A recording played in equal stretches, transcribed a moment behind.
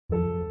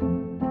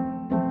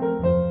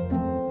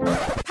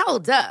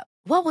Hold up.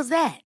 What was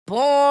that?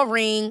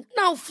 Boring.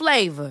 No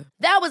flavor.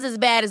 That was as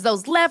bad as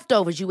those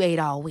leftovers you ate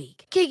all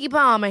week. Keke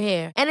Palmer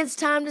here, and it's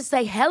time to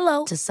say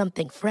hello to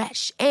something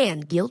fresh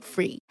and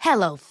guilt-free.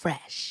 Hello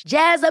Fresh.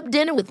 Jazz up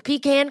dinner with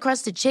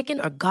pecan-crusted chicken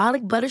or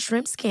garlic butter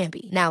shrimp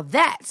scampi. Now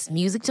that's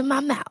music to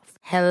my mouth.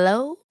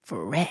 Hello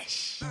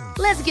Fresh.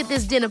 Let's get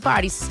this dinner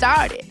party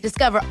started.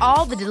 Discover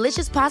all the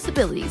delicious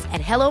possibilities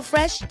at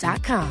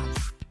hellofresh.com.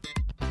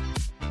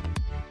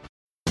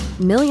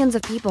 Millions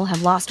of people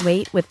have lost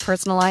weight with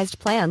personalized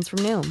plans from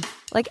Noom.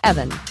 Like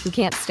Evan, who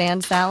can't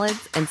stand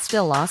salads and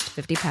still lost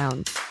 50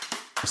 pounds.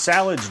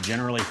 Salads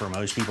generally for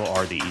most people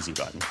are the easy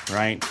button,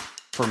 right?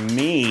 For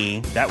me,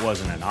 that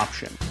wasn't an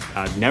option.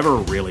 I never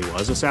really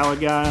was a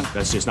salad guy.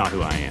 That's just not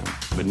who I am.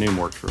 But Noom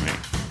worked for me.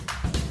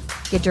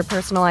 Get your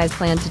personalized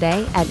plan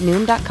today at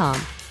Noom.com.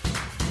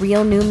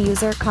 Real Noom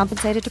user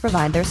compensated to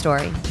provide their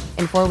story.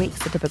 In 4 weeks,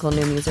 the typical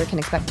Noom user can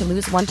expect to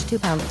lose 1 to 2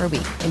 pounds per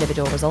week.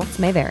 Individual results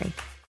may vary.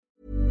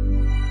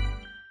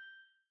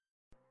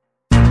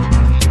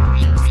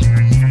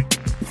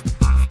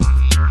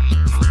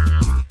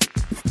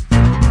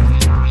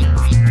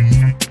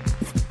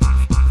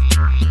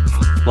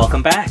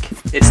 Welcome back.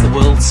 It's the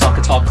World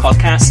Soccer Talk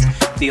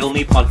podcast, the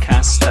only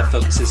podcast that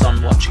focuses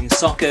on watching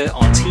soccer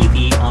on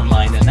TV,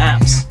 online and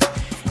apps.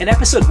 In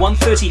episode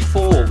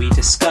 134, we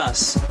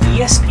discuss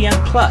ESPN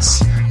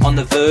Plus on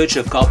the verge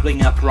of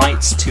gobbling up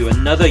rights to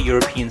another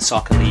European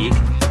soccer league,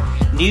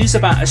 news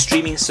about a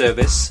streaming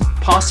service,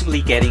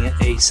 possibly getting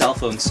a cell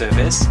phone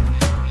service,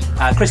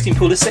 Christian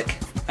Pulisic,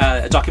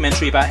 a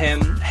documentary about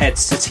him,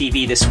 heads to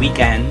TV this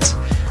weekend,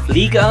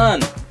 Ligue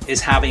 1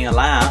 is having a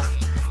laugh,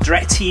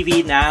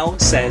 DirecTV Now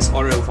says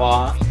au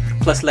revoir,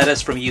 plus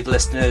letters from you, the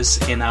listeners,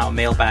 in our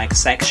mailbag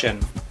section.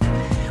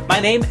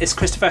 My name is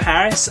Christopher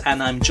Harris,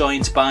 and I'm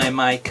joined by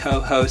my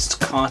co-host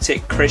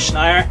Kartik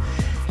Krishnaiyer.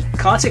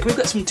 Kartik, we've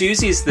got some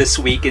doozies this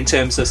week in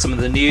terms of some of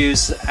the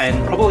news,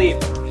 and probably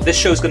this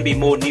show's going to be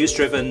more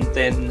news-driven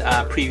than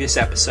previous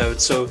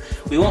episodes, so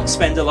we won't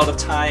spend a lot of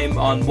time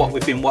on what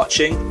we've been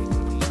watching.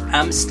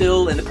 I'm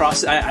still in the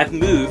process. I've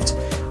moved,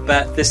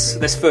 but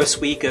this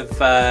first week of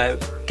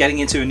getting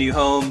into a new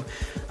home,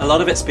 a lot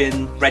of it's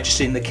been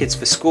registering the kids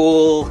for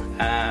school,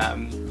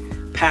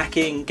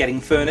 packing,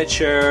 getting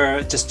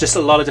furniture, just a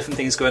lot of different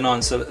things going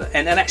on. So,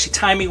 and actually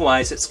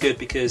timing-wise, it's good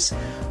because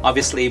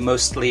obviously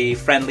mostly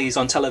friendlies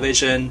on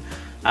television.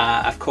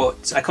 I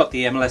caught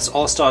the MLS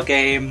All-Star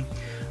game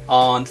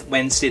on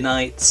Wednesday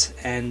night,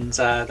 and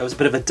there was a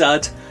bit of a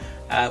dud.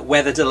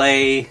 Weather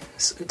delay,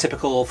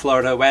 typical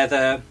Florida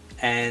weather,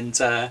 and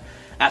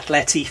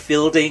Atleti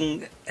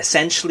fielding,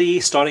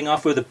 essentially starting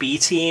off with a B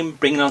team,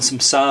 bringing on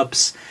some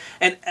subs.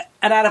 And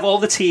out of all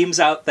the teams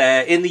out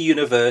there in the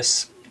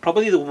universe,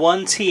 probably the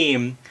one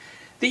team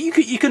that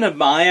you can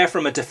admire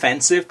from a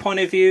defensive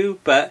point of view,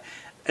 but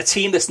a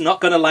team that's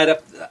not going to light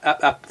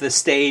up the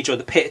stage or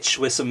the pitch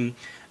with some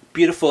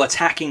beautiful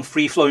attacking,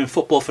 free-flowing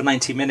football for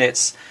 90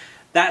 minutes,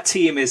 that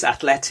team is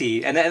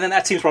Atleti. And then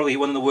that team's probably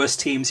one of the worst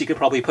teams you could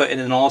probably put in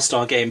an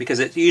all-star game,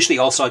 because usually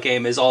all-star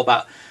game is all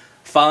about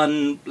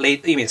fun,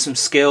 some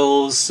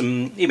skills,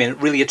 some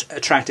really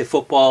attractive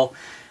football,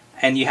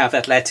 and you have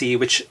Atleti,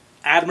 which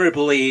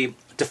admirably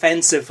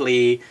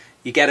defensively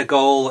you get a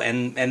goal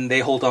and they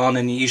hold on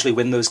and you usually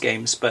win those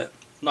games, but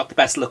not the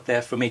best look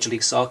there for Major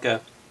League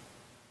Soccer.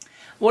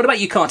 What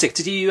about you, Kartik?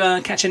 Did you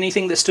catch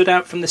anything that stood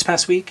out from this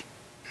past week?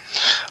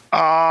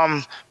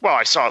 Well,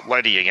 I saw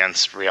Atleti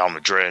against Real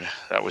Madrid.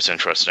 That was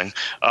interesting.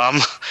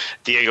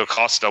 Diego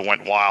Costa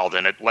went wild,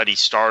 and Atleti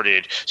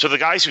started. So the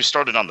guys who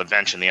started on the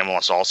bench in the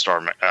MLS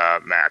All-Star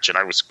match, and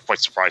I was quite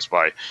surprised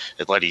by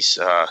Atleti's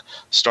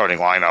starting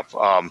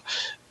lineup.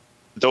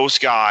 Those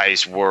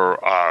guys were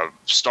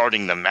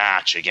starting the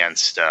match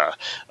against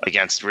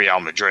Real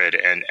Madrid,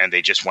 and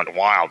they just went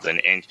wild.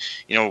 And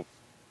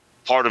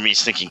part of me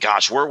is thinking,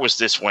 gosh, where was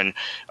this when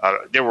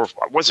there were,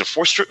 was it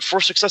four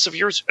successive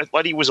years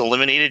Atleti was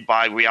eliminated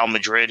by Real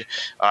Madrid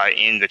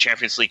in the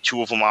Champions League?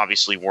 Two of them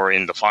obviously were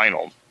in the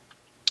final.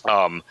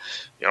 One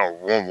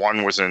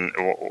was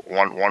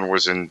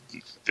in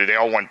they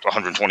all went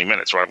 120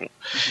 minutes, right?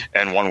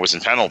 And one was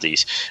in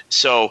penalties.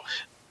 So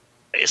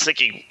it's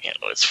thinking,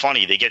 it's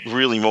funny, they get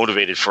really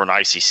motivated for an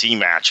ICC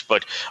match,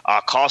 but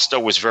Costa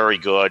was very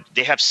good.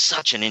 They have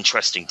such an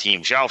interesting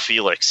team. João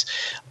Felix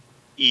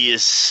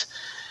is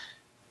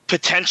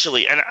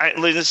potentially, and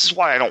this is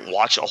why I don't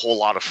watch a whole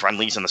lot of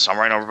friendlies in the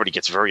summer. I know everybody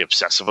gets very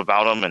obsessive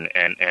about them,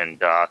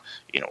 and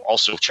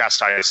also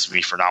chastises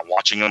me for not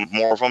watching them,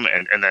 more of them.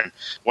 And then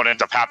what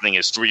ends up happening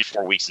is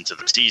 3-4 weeks into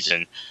the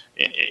season,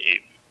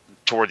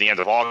 toward the end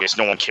of August,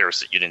 no one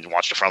cares that you didn't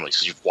watch the friendlies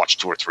because you've watched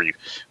 2 or 3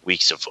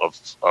 weeks of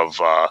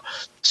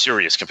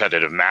serious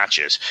competitive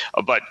matches.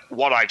 But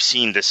what I've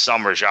seen this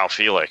summer, João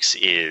Felix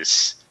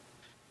is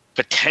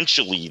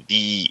potentially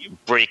the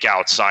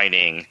breakout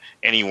signing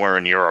anywhere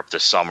in Europe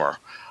this summer.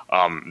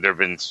 There have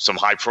been some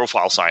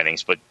high-profile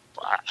signings, but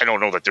I don't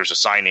know that there's a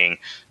signing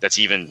that's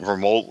even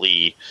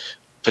remotely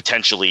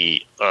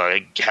potentially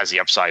has the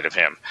upside of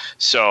him.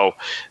 So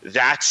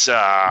that's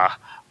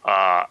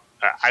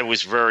I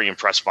was very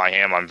impressed by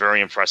him. I'm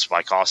very impressed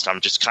by Costa.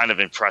 I'm just kind of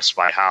impressed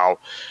by how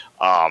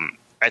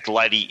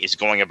Atleti is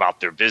going about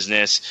their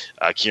business.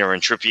 Kieran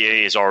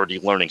Trippier is already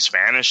learning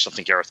Spanish,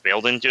 something Gareth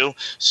Bale didn't do.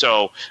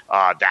 So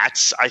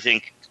that's, I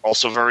think,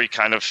 also very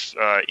kind of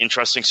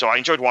interesting. So I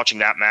enjoyed watching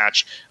that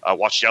match.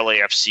 Watched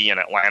LAFC and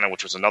Atlanta,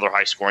 which was another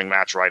high-scoring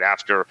match right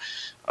after.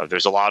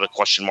 There's a lot of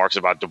question marks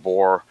about De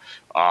Boer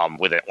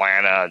with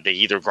Atlanta. They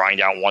either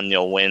grind out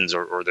 1-0 wins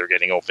or they're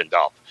getting opened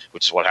up,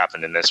 which is what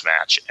happened in this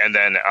match. And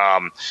then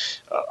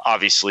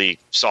obviously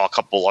saw a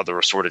couple other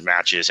assorted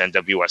matches.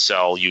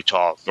 NWSL,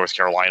 Utah, North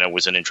Carolina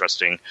was an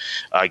interesting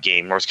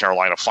game. North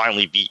Carolina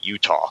finally beat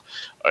Utah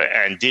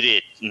and did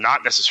it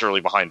not necessarily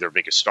behind their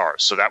biggest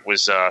stars. So that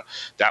was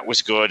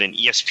good. And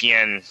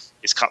ESPN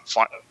is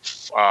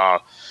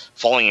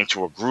falling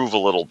into a groove a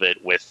little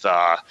bit with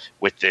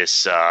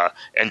this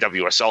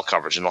NWSL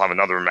coverage, and they'll have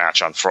another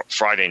match on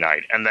Friday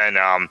night. And then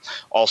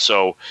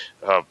also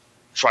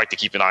tried to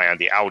keep an eye on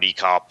the Audi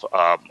Cup.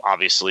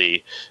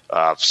 Obviously,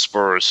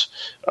 Spurs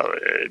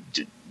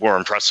were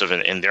impressive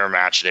in their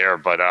match there,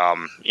 but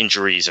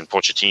injuries and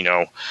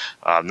Pochettino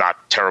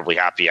not terribly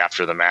happy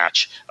after the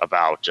match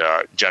about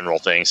general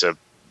things.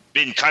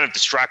 Been kind of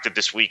distracted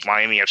this week.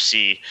 Miami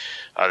FC,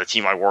 the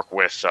team I work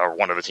with, or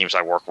one of the teams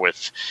I work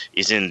with,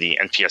 is in the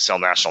NPSL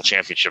National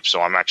Championship.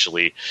 So I'm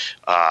actually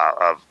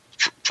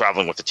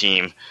traveling with the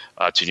team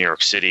to New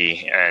York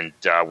City, and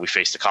we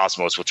face the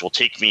Cosmos, which will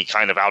take me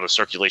kind of out of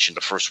circulation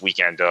the first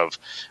weekend of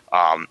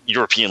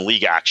European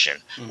League action,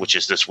 which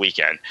is this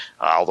weekend.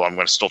 Although I'm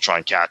going to still try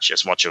and catch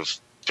as much of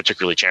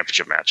particularly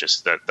championship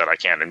matches that I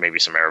can, and maybe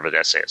some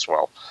Eredivisie as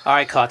well. All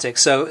right, Kartik.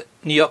 So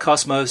New York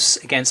Cosmos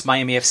against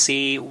Miami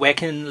FC. Where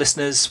can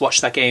listeners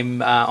watch that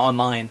game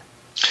online?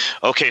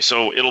 Okay,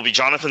 so it'll be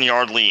Jonathan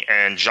Yardley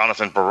and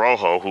Jonathan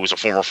Barojo, who is a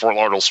former Fort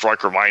Lauderdale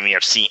striker, Miami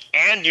FC,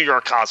 and New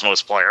York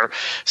Cosmos player.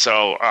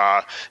 So,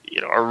 a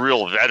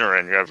real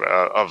veteran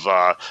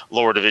of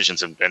lower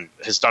divisions and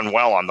has done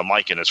well on the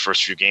mic in his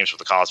first few games with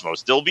the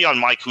Cosmos. They'll be on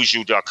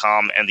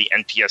MikeHuju.com and the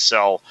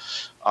NPSL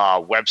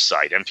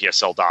website,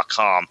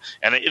 npsl.com,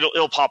 and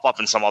it'll pop up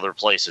in some other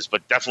places,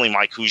 but definitely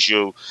Mike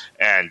Huju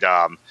and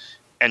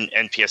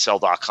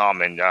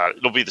NPSL.com, and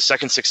it'll be the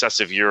second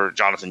successive year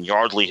Jonathan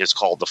Yardley has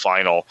called the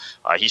final.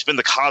 He's been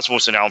the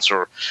Cosmos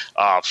announcer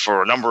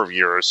for a number of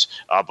years,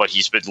 but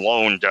he's been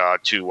loaned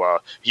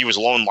he was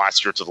loaned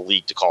last year to the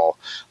league to call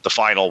the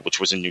final, which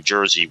was in New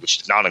Jersey, which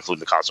did not include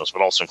the Cosmos,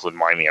 but also included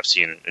Miami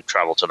FC and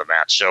traveled to the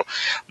match. So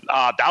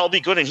that'll be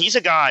good. And he's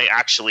a guy,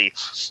 actually,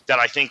 that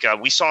I think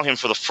we saw him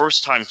for the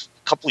first time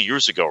a couple of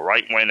years ago,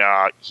 right, when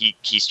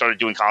he started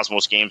doing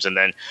Cosmos games and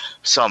then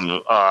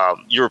some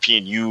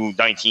European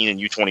U19 and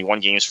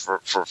U21 games for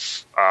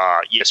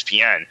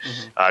ESPN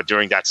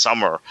during that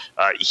summer.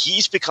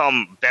 He's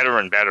become better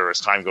and better as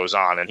time goes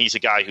on, and he's a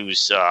guy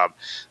who's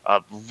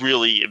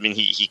really, I mean,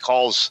 he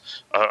calls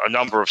a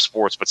number of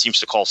sports, but seems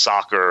to call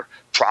soccer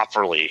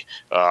properly.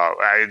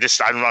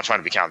 I'm not trying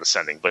to be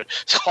condescending, but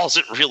calls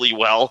it really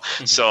well.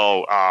 Mm-hmm.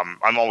 So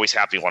I'm always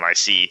happy when I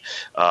see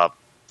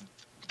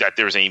that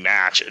there's a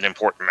match, an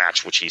important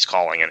match, which he's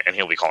calling, and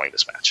he'll be calling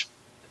this match.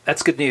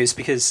 That's good news,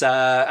 because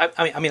I'll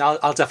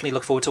definitely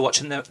look forward to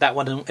watching that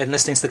one and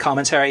listening to the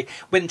commentary.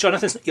 When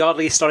Jonathan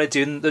Yardley started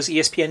doing those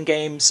ESPN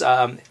games,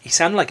 he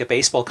sounded like a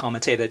baseball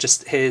commentator,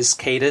 just his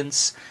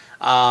cadence.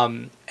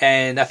 And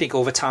I think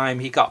over time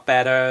he got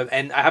better,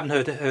 and I haven't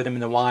heard him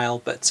in a while,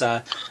 but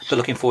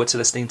looking forward to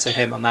listening to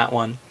him on that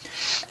one.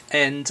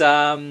 And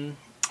all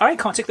right,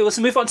 Kartik, let's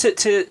move on to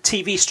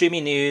TV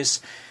streaming news.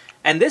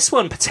 And this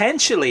one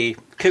potentially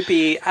could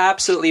be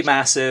absolutely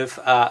massive.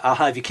 I'll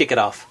have you kick it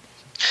off.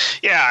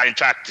 Yeah, in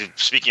fact,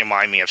 speaking of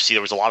Miami FC,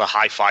 there was a lot of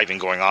high-fiving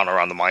going on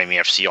around the Miami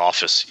FC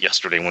office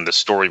yesterday when the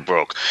story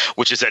broke,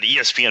 which is that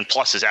ESPN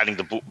Plus is adding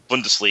the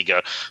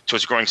Bundesliga to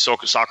its growing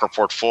soccer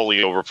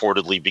portfolio,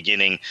 reportedly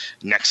beginning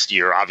next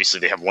year. Obviously,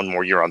 they have one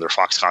more year on their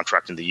Fox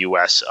contract in the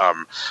U.S.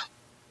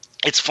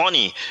 It's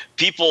funny,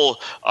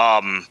 people,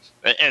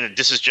 and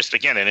this is just,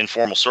 again, an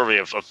informal survey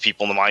of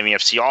people in the Miami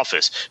FC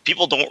office.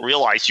 People don't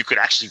realize you could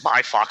actually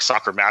buy Fox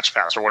Soccer Match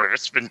Pass, or whatever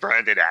it's been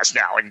branded as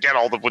now, and get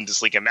all the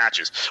Bundesliga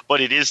matches. But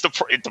it is the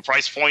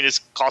price point is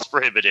cost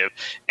prohibitive,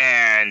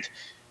 and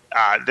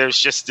there's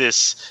just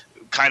this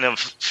kind of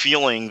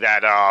feeling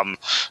that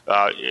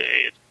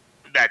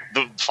that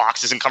the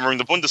Fox isn't covering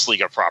the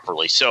Bundesliga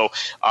properly. So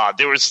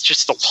there was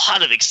just a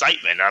lot of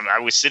excitement. I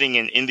was sitting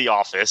in the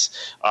office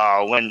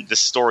when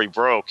this story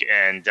broke,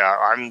 and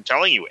I'm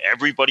telling you,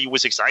 everybody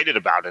was excited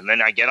about it. And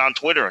then I get on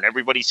Twitter, and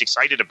everybody's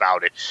excited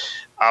about it.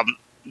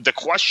 The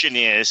question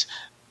is,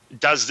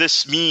 does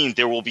this mean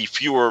there will be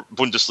fewer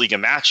Bundesliga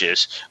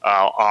matches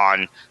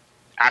on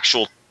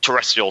actual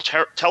terrestrial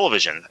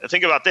television?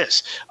 Think about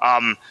this.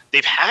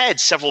 They've had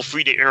several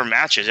free-to-air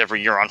matches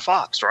every year on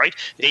Fox, right?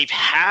 They've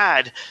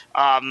had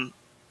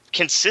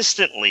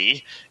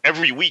consistently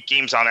every week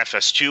games on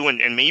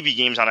FS2 and maybe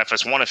games on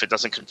FS1 if it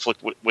doesn't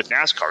conflict with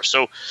NASCAR.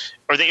 So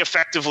are they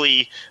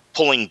effectively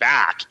pulling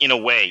back in a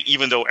way,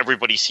 even though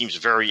everybody seems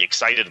very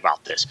excited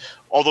about this?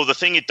 Although the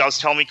thing it does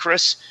tell me,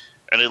 Chris,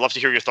 and I'd love to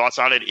hear your thoughts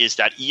on it, is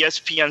that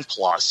ESPN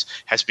Plus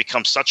has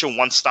become such a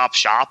one-stop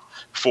shop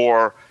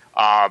for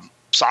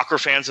soccer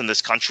fans in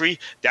this country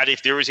that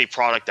if there is a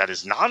product that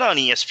is not on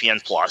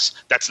ESPN Plus,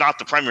 that's not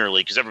the Premier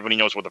League, because everybody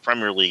knows what the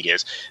Premier League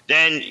is,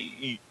 then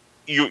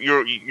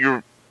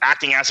you're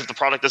acting as if the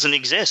product doesn't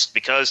exist,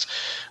 because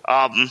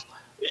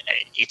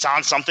it's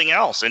on something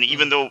else. And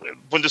even though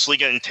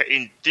Bundesliga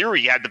in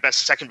theory had the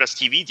second best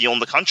TV deal in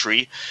the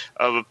country,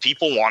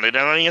 people wanted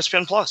it on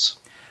ESPN Plus.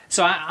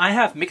 So I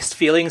have mixed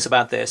feelings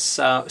about this.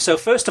 So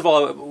first of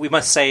all, we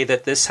must say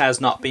that this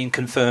has not been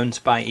confirmed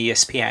by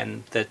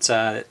ESPN,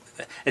 that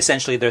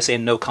essentially they're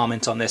saying no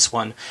comment on this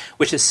one,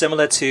 which is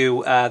similar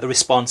to the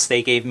response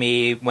they gave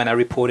me when I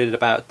reported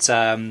about...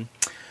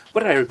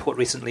 what did I report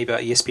recently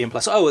about ESPN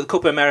Plus? Oh, the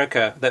Copa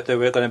America, that they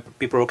were going to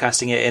be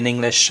broadcasting it in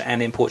English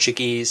and in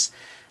Portuguese.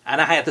 And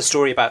I had the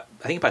story about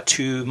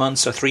 2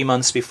 months or 3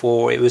 months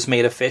before it was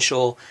made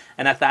official.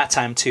 And at that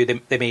time, too,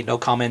 they made no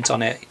comment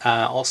on it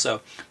also.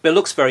 But it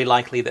looks very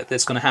likely that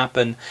that's going to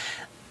happen.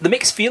 The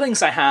mixed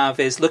feelings I have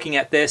is looking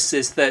at this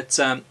is that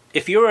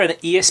if you're an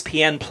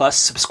ESPN Plus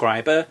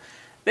subscriber,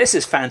 this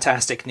is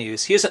fantastic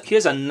news.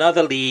 Here's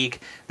another league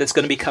that's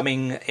going to be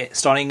coming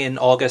starting in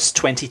August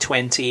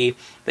 2020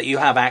 that you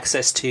have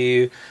access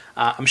to.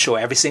 I'm sure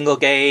every single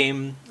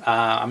game.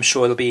 I'm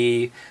sure there'll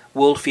be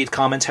world feed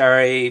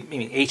commentary,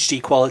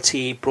 HD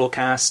quality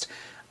broadcast.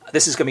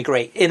 This is going to be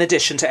great, in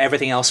addition to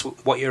everything else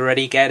what you're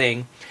already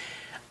getting.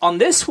 On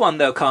this one,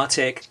 though,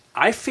 Kartik,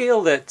 I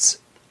feel that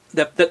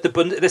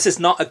this is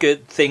not a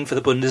good thing for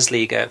the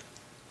Bundesliga.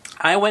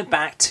 I went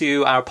back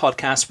to our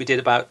podcast we did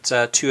about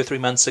 2 or 3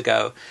 months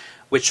ago,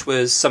 which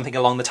was something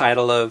along the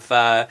title of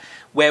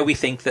where we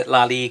think that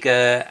La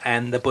Liga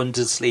and the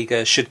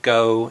Bundesliga should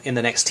go in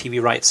the next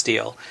TV rights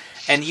deal.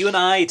 And you and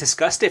I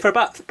discussed it for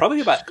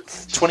probably about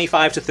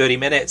 25 to 30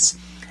 minutes.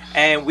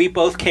 And we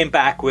both came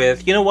back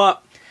with, you know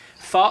what?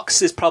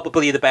 Fox is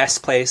probably the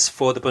best place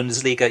for the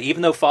Bundesliga,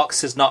 even though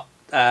Fox has not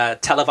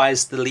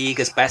televised the league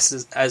as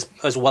best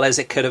as well as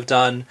it could have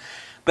done.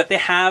 But they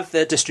have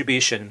the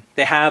distribution.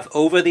 They have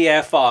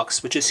over-the-air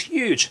Fox, which is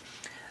huge.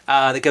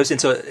 That goes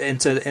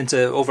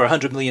into over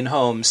 100 million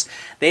homes.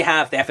 They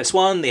have the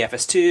FS1, the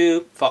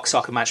FS2, Fox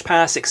Soccer Match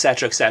Pass,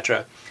 etc.,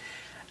 etc.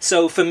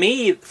 So for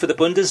me, for the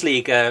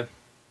Bundesliga,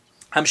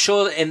 I'm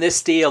sure in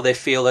this deal they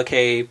feel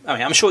okay.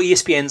 I'm sure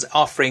ESPN's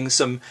offering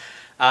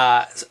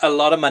a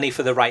lot of money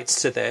for the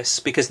rights to this,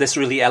 because this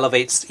really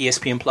elevates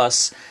ESPN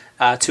Plus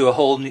to a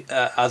whole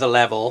other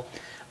level.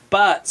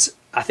 But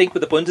I think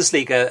with the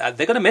Bundesliga,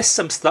 they're going to miss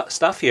some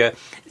stuff here.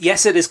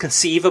 Yes, it is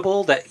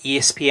conceivable that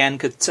ESPN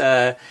could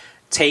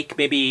take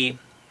maybe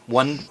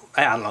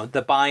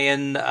the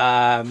Bayern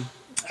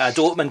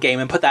Dortmund game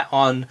and put that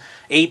on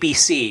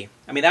ABC.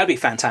 That would be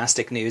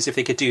fantastic news if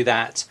they could do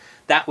that.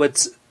 That would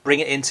bring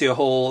it into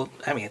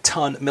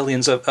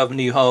millions of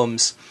new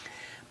homes.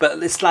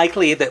 But it's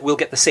likely that we'll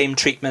get the same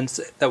treatment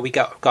that we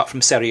got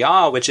from Serie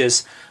A, which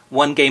is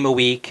one game a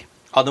week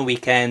on the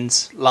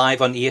weekend,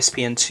 live on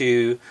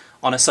ESPN2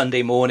 on a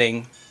Sunday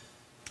morning,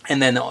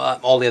 and then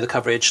all the other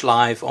coverage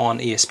live on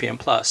ESPN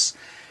Plus.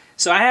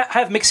 So I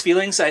have mixed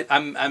feelings.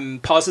 I'm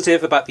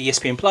positive about the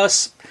ESPN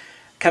Plus,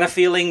 kind of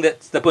feeling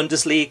that the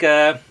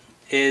Bundesliga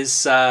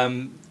is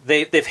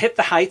they've hit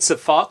the heights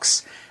of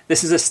Fox.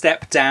 This is a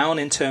step down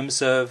in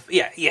terms of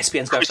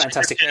ESPN's got a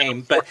fantastic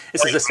name, but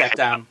this is a step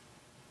down.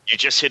 You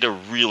just hit a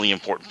really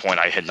important point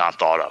I had not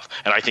thought of,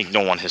 and I think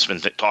no one has been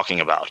talking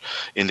about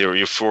in their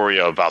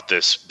euphoria about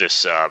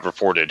this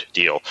reported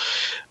deal.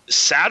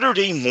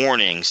 Saturday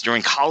mornings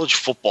during college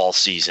football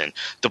season,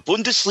 the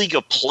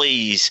Bundesliga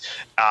plays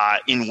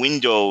in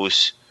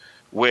windows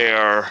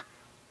where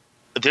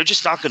they're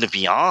just not going to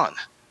be on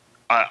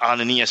an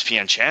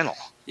ESPN channel.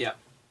 Yeah.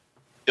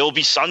 It'll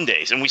be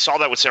Sundays, and we saw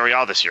that with Serie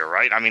A this year,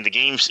 right? The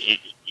games,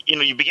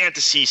 you began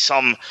to see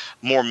some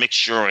more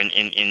mixture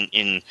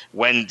in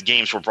when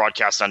games were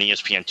broadcast on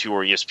ESPN2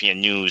 or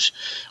ESPN News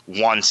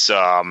once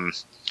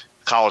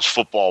college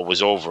football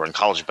was over and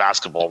college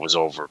basketball was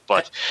over.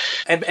 But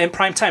and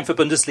prime time for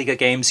Bundesliga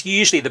games,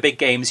 usually the big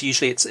games,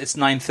 it's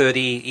 9:30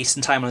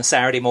 Eastern time on a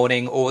Saturday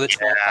morning, or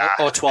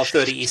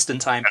 12:30 Eastern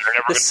time.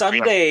 The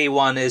Sunday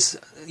one is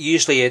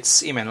usually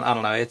it's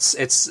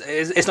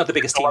not the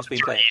biggest teams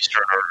being played.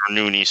 Eastern or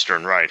noon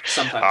Eastern, right?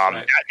 Sometimes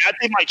right. That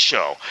they might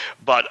show,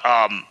 but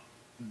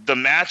the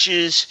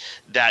matches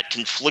that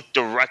conflict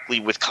directly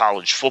with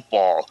college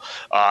football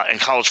and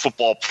college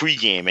football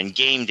pregame and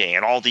game day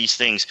and all these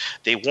things,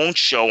 they won't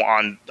show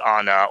on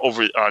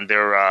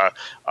their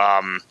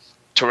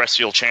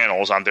terrestrial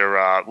channels, on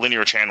their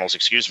linear channels,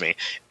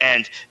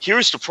 And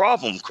here's the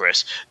problem,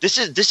 Chris. This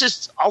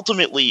is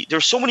ultimately,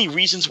 there's so many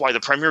reasons why the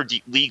Premier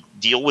League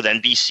deal with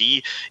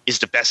NBC is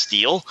the best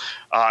deal.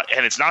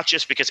 And it's not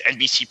just because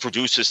NBC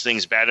produces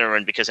things better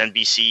and because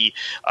NBC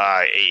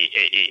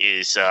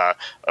is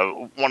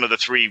one of the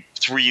three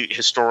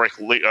historic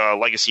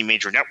legacy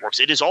major networks.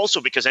 It is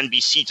also because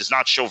NBC does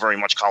not show very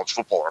much college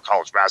football or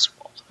college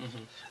basketball.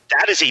 Mm-hmm.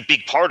 that is a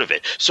big part of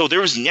it. So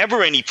there's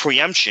never any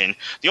preemption.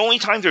 The only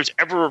time there's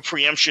ever a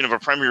preemption of a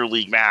Premier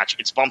League match,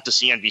 it's bumped to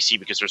CNBC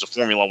because there's a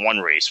Formula One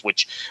race,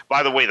 which,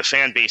 by the way, the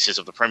fan bases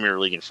of the Premier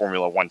League and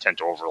Formula One tend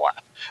to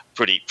overlap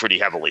pretty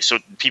heavily. So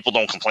people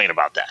don't complain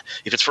about that.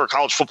 If it's for a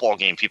college football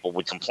game, people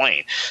would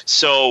complain.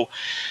 So,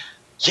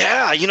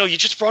 yeah, you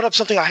just brought up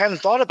something I hadn't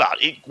thought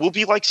about. It will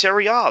be like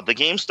Serie A. The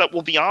games that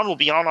will be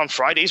on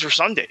Fridays or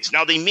Sundays.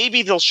 Now,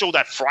 maybe they'll show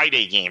that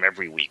Friday game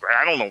every week, right?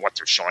 I don't know what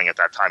they're showing at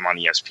that time on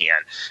ESPN.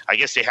 I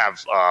guess they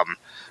have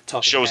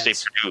shows they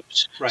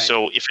produce. Right.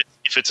 So if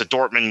it's a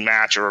Dortmund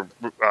match or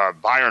a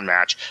Bayern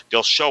match,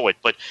 they'll show it.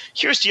 But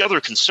here's the other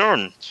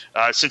concern,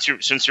 since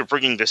you're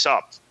bringing this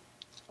up,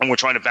 and we're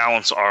trying to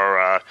balance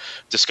our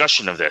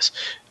discussion of this.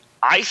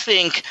 I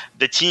think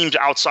the teams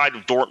outside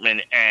of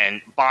Dortmund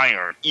and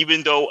Bayern,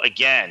 even though,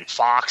 again,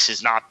 Fox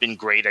has not been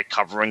great at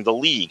covering the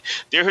league,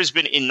 there has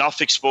been enough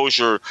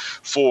exposure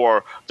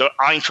for the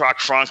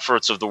Eintracht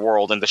Frankfurts of the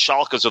world and the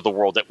Schalkes of the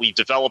world that we've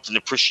developed an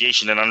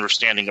appreciation and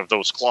understanding of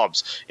those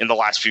clubs in the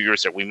last few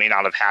years that we may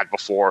not have had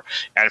before.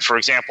 And, for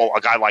example,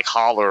 a guy like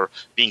Haller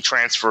being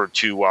transferred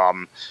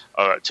to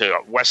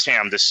West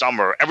Ham this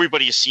summer,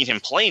 everybody has seen him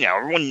play now.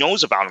 Everyone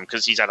knows about him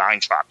because he's at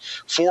Eintracht.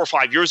 4 or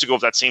 5 years ago,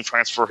 if that same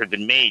transfer had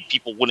been made,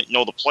 people wouldn't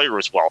know the player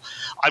as well.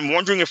 I'm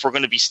wondering if we're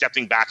going to be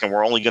stepping back and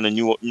we're only going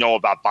to know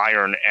about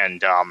Bayern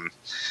and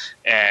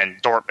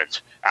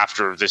Dortmund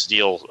after this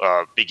deal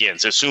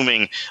begins.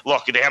 Assuming,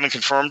 look, they haven't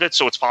confirmed it,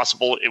 so it's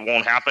possible it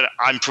won't happen.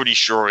 I'm pretty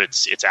sure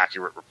it's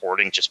accurate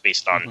reporting just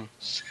based on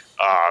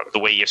the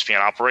way ESPN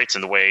operates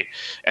and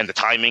the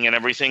timing and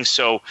everything.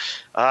 So,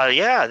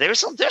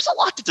 there's a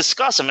lot to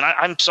discuss. I mean,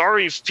 I'm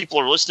sorry if people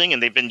are listening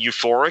and they've been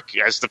euphoric,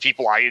 as the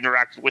people I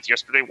interacted with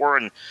yesterday were,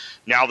 and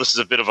now this is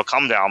a bit of a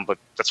come down, but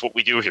that's what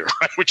we do here.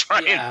 Right? We try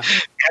and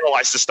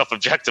analyze this stuff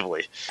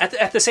objectively.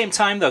 At the same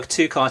time, though,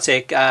 too,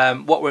 Kartik,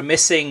 what we're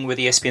missing with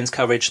ESPN's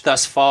coverage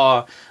thus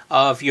far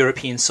of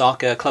European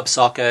soccer, club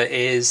soccer,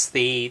 is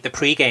the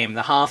pregame,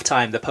 the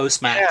halftime, the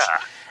post-match. Yeah.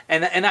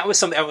 And that was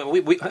something.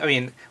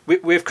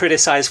 We've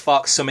criticized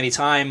Fox so many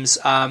times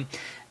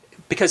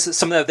because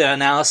some of the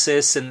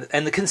analysis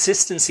and the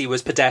consistency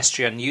was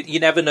pedestrian. You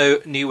never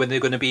knew when they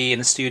were going to be in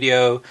the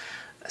studio.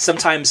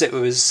 Sometimes it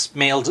was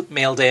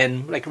mailed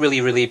in, like really,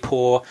 really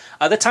poor.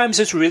 Other times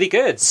it was really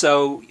good.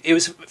 So it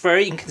was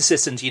very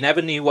inconsistent. You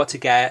never knew what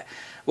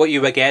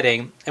you were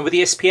getting. And with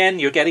ESPN,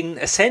 you're getting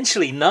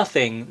essentially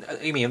nothing.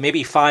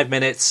 Maybe 5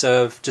 minutes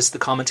of just the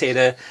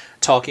commentator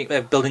talking,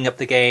 building up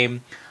the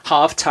game.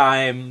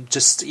 Halftime,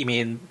 just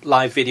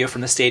live video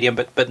from the stadium,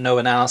 but no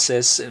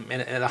analysis, and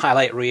a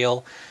highlight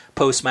reel.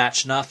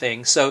 Post-match,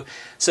 nothing. So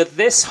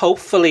this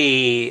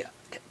hopefully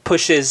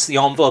pushes the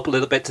envelope a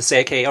little bit to say,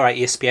 okay, all right,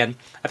 ESPN,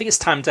 I think it's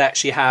time to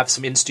actually have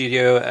some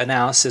in-studio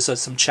analysis or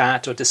some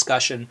chat or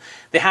discussion.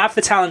 They have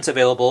the talent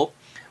available.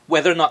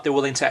 Whether or not they're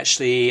willing to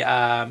actually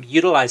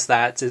utilize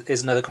that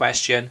is another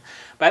question.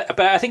 But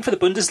I think for the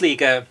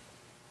Bundesliga,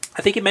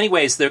 I think in many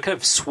ways they're kind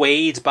of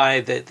swayed by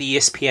the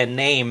ESPN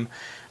name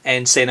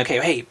and saying,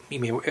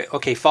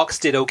 okay, Fox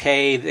did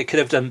okay, they could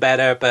have done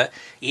better, but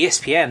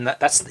ESPN,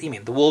 that's the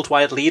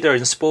worldwide leader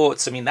in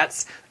sports.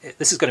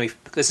 This is going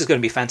to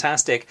be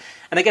fantastic.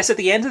 And I guess at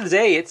the end of the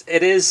day, it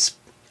is,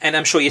 and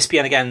I'm sure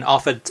ESPN again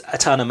offered a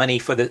ton of money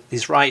for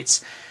these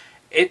rights.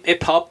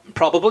 It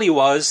probably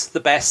was the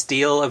best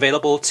deal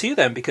available to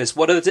them, because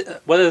what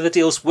other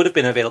deals would have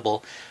been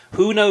available?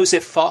 Who knows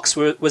if Fox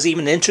was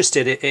even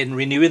interested in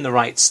renewing the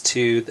rights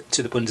to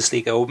the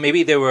Bundesliga, or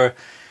maybe they were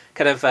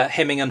kind of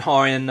hemming and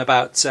hawing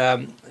about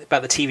the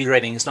TV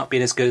ratings not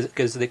being as good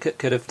as they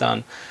could have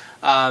done.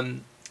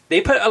 They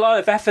put a lot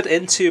of effort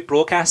into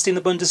broadcasting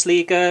the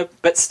Bundesliga,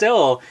 but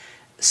still,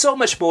 so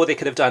much more they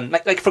could have done.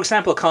 Like for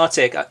example,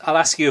 Kartik, I'll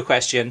ask you a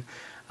question.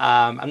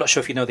 I'm not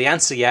sure if you know the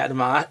answer yet,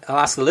 and I'll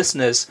ask the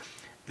listeners.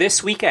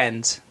 This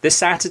weekend, this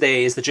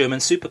Saturday, is the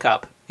German Super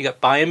Cup. You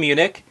got Bayern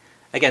Munich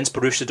against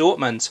Borussia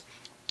Dortmund.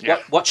 Yeah.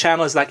 What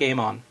channel is that game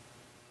on?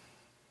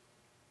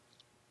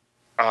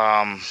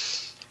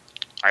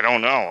 I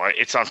don't know.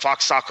 It's on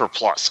Fox Soccer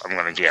Plus, I'm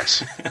going to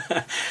guess.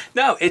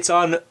 No, it's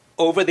on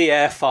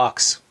over-the-air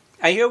Fox.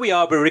 And here we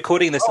are, we're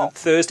recording this on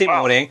Thursday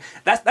morning.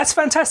 That's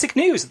fantastic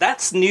news.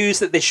 That's news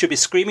that they should be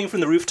screaming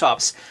from the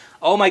rooftops.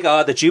 Oh my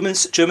God, the German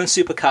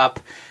Super Cup,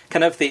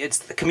 it's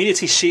the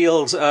community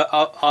shield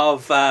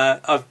of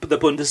the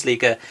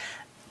Bundesliga.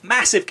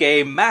 Massive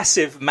game,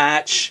 massive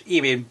match.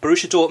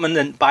 Borussia Dortmund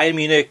and Bayern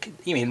Munich,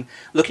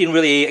 looking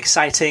really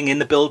exciting in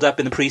the build-up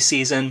in the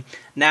preseason.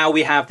 Now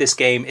we have this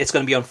game. It's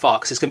going to be on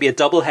Fox. It's going to be a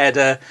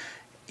double-header.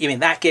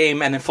 That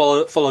game, and then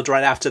followed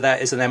right after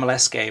that is an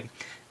MLS game.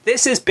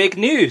 This is big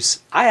news.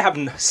 I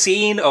haven't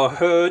seen or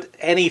heard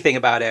anything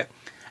about it.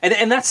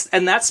 And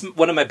that's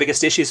one of my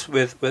biggest issues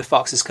with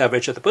Fox's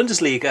coverage of the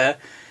Bundesliga,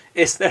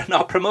 is they're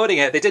not promoting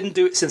it. They didn't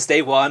do it since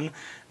day one.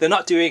 They're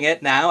not doing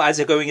it now as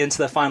they're going into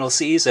the final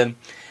season.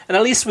 And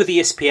at least with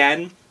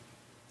ESPN,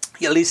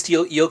 at least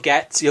you'll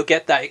get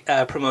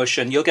that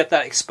promotion. You'll get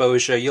that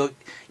exposure. You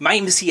might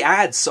even see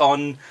ads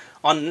on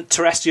on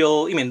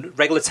terrestrial,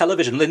 regular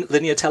television,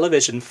 linear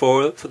television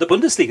for the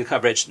Bundesliga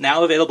coverage,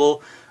 now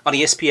available on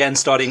ESPN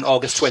starting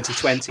August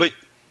 2020. But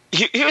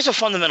here's a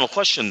fundamental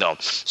question, though.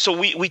 So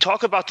we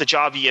talk about the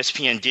job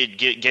ESPN did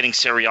getting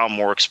Serie A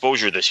more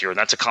exposure this year, and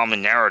that's a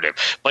common narrative.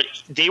 But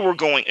they were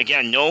going,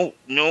 again, no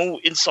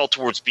insult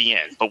towards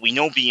BN, but we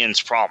know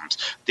BN's problems.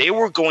 They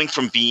were going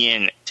from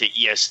BN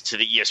to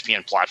the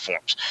ESPN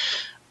platforms.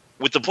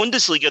 With the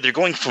Bundesliga, they're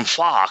going from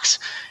Fox,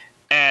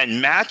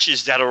 and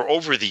matches that are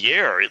over the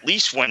air, at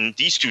least when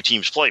these two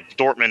teams play,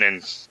 Dortmund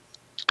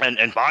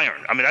and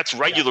Bayern. I mean, that's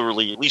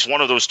regularly, at least one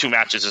of those two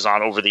matches is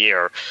on over the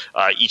air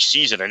each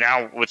season. And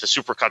now with the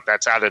Super Cup,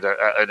 that's added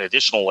an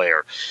additional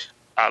layer.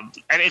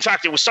 And in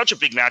fact, it was such a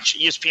big match.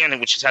 ESPN,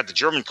 which has had the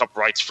German Cup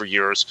rights for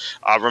years,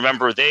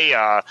 remember they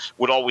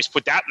would always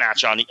put that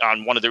match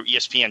on one of their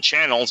ESPN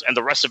channels, and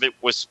the rest of it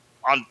was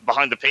on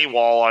behind the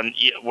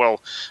paywall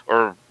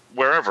or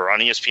wherever on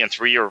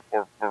ESPN3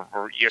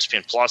 or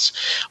ESPN Plus,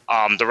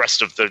 the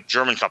rest of the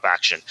German Cup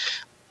action.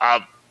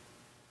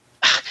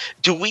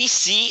 Do we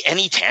see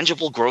any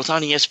tangible growth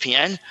on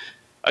ESPN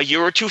a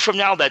year or two from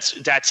now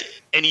that's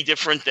any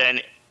different than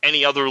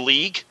any other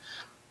league?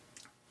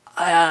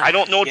 I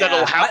don't know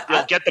that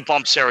it'll get the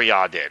bump Serie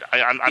A did.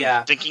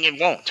 I'm thinking it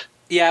won't.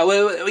 Yeah,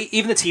 well,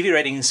 even the TV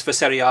ratings for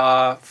Serie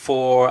A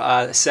for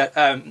on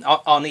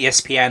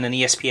ESPN and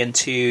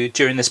ESPN2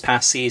 during this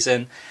past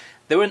season,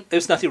 there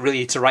was nothing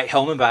really to write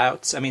home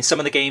about. I mean, some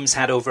of the games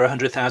had over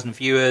 100,000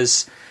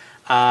 viewers.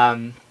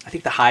 I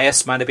think the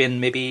highest might have been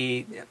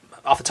maybe,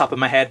 off the top of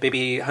my head,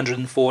 maybe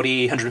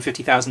 140,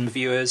 150,000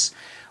 viewers,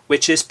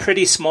 which is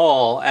pretty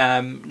small.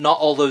 Not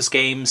all those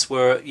games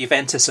were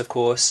Juventus, of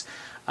course.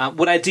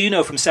 What I do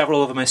know from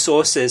several of my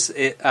sources,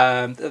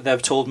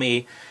 they've told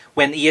me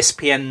when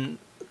ESPN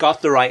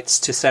got the rights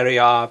to Serie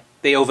A,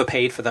 they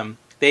overpaid for them.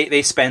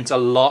 They spent a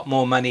lot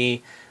more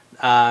money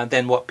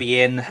than what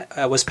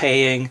beIN was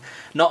paying.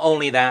 Not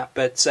only that,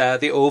 but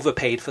they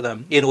overpaid for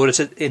them in order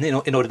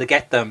to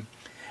get them.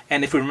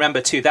 And if we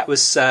remember too, that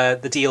was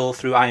the deal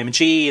through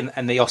IMG,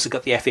 and they also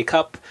got the FA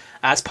Cup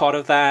as part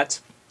of that.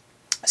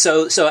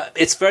 So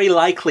it's very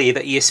likely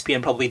that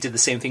ESPN probably did the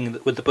same thing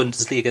with the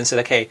Bundesliga and said,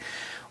 okay,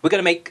 we're going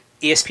to make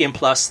ESPN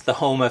Plus the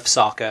home of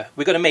soccer.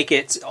 We're going to make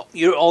it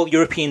all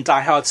European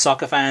diehard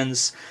soccer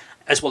fans,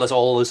 as well as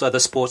all those other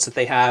sports that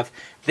they have.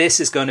 This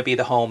is going to be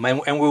the home,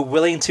 and we're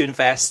willing to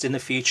invest in the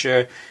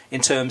future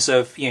in terms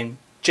of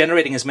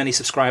generating as many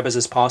subscribers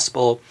as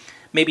possible.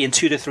 Maybe in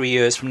 2 to 3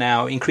 years from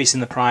now, increasing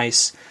the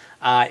price.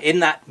 In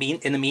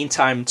the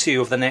meantime,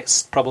 too, over the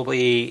next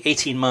probably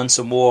 18 months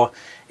or more,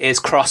 is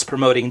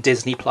cross-promoting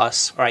Disney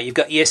Plus. All right, you've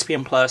got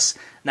ESPN Plus,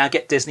 now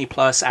get Disney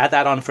Plus, add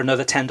that on for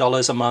another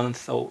 $10 a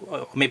month,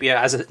 or maybe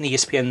as an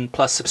ESPN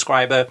Plus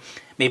subscriber,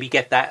 maybe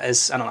get that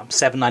as, I don't know,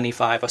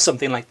 $7.95 or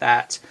something like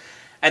that.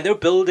 And they're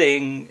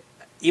building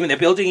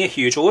a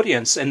huge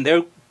audience, and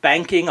they're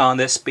banking on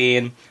this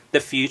being the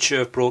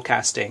future of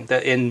broadcasting,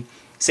 that in,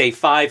 say,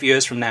 5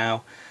 years from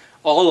now,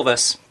 all of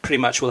us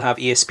pretty much will have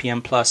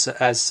ESPN Plus,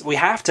 as we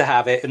have to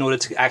have it in order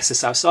to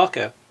access our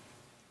soccer.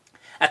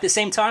 At the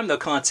same time, though,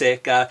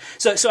 Kartik,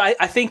 so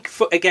I think,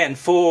 for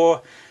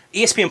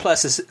ESPN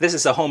Plus, this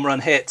is a home run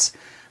hit.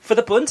 For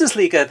the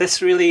Bundesliga,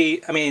 this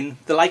really,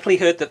 the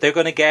likelihood that they're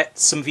going to get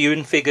some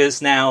viewing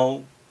figures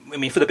now,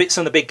 for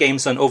some of the big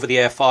games on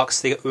over-the-air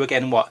Fox, they were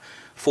getting,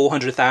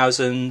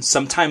 400,000,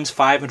 sometimes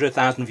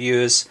 500,000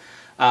 viewers,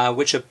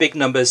 which are big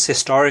numbers,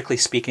 historically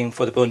speaking,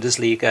 for the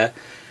Bundesliga.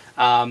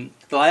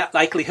 The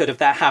likelihood of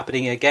that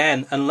happening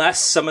again, unless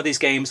some of these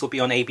games will be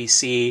on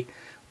ABC,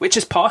 which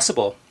is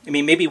possible.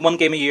 Maybe one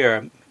game a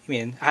year.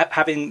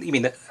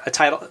 Having a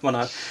title,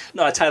 not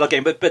a title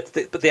game, but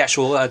the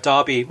actual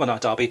derby. Well,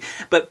 not derby,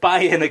 but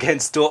Bayern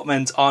against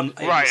Dortmund on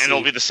ABC. Right, and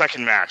it'll be the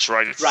second match,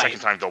 right? It's the second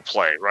time they'll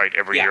play, right?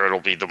 Every year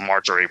it'll be the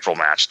March or April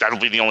match. That'll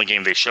be the only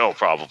game they show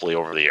probably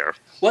over the air.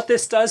 What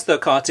this does, though,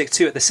 Kartik,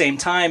 too, at the same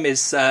time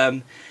is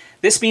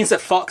this means that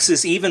Fox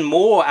is even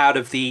more out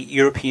of the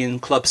European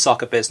club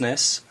soccer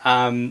business.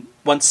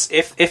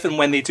 If and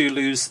when they do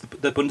lose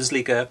the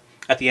Bundesliga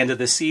at the end of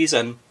the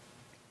season,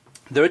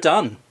 they're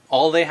done.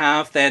 All they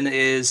have then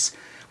is,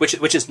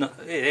 which is not,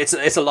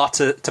 it's a lot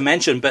to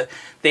mention, but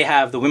they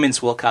have the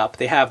Women's World Cup,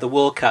 they have the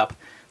World Cup,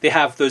 they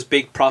have those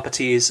big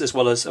properties, as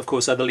well as, of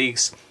course, other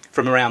leagues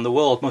from around the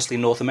world, mostly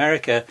North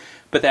America,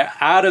 but they're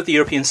out of the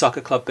European soccer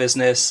club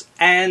business.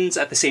 And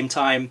at the same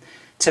time,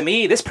 to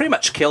me, this pretty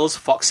much kills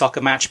Fox Soccer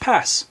Match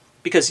Pass,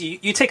 because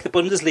you take the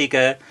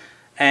Bundesliga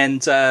and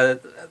the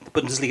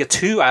Bundesliga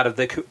 2 out of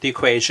the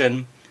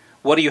equation,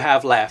 what do you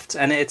have left?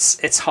 And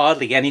it's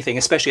hardly anything,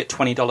 especially at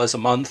 $20 a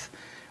month.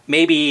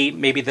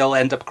 Maybe they'll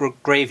end up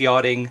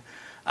graveyarding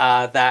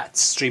that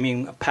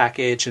streaming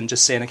package and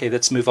just saying, okay,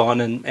 let's move on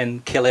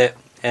and kill it,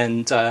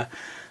 and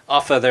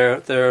offer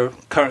their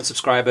current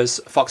subscribers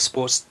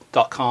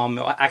foxsports.com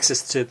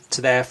access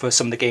to there for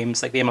some of the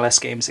games, like the MLS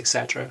games,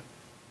 etc.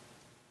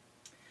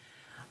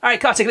 All right,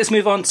 Kartik, let's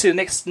move on to the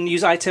next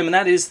news item, and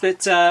that is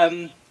that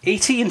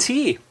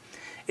AT&T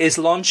is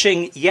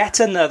launching yet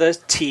another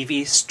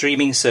TV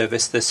streaming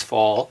service this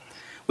fall,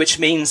 which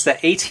means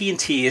that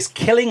AT&T is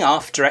killing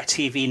off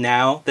DirecTV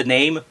Now, the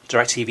name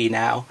DirecTV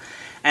Now,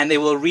 and they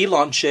will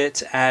relaunch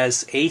it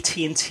as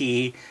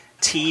AT&T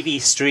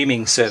TV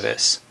streaming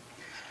service.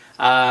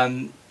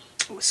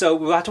 So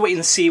we'll have to wait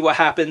and see what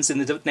happens in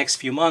the next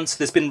few months.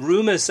 There's been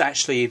rumors,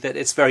 actually, that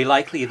it's very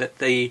likely that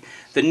the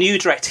new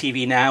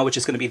DirecTV Now, which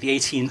is going to be the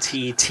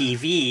AT&T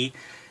TV,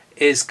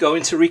 is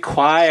going to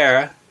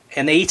require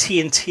an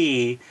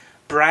AT&T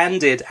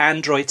branded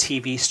Android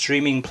TV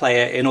streaming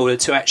player in order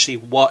to actually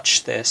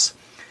watch this.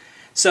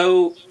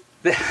 So,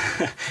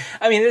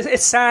 I mean,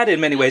 it's sad in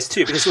many ways,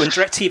 too, because when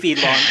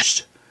DirecTV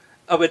launched...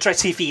 when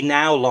DirecTV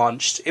Now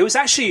launched, it was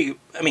actually,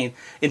 I mean,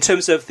 in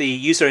terms of the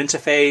user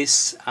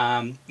interface,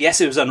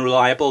 yes, it was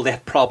unreliable. They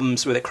had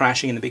problems with it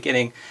crashing in the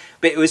beginning,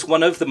 but it was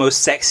one of the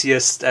most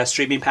sexiest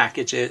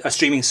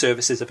streaming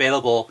services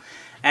available.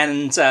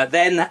 And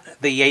then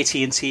the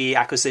AT&T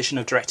acquisition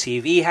of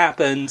DirecTV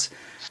happened,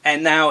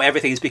 and now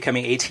everything's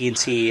becoming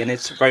AT&T, and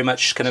it's very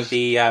much kind of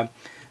the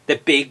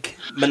big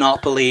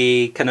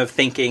monopoly kind of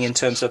thinking in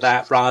terms of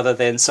that, rather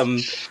than some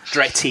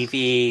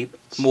DirecTV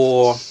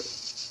more...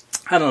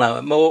 I don't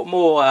know,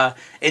 more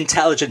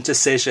intelligent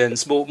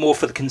decisions, more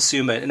for the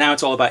consumer. And now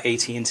it's all about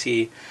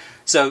AT&T.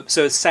 So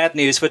it's sad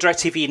news. For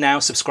DirecTV Now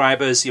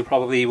subscribers, you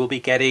probably will be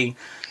getting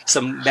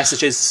some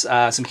messages,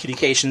 some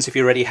communications, if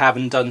you already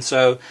haven't done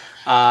so,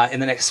 in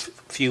the next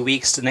few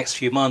weeks to next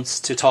few months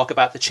to talk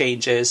about the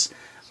changes.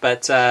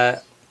 But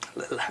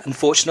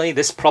unfortunately,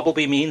 this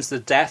probably means the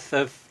death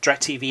of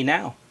DirecTV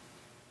Now.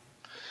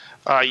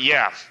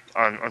 Yeah.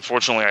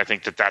 Unfortunately, I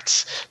think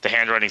that's the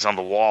handwriting's on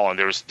the wall, and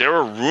there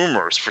are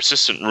rumors,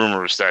 persistent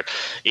rumors, that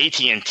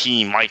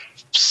AT&T might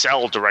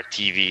sell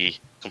DirecTV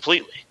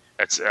completely.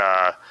 That's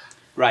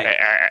right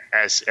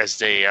as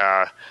they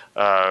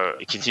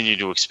continue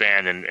to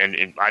expand,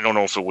 and I don't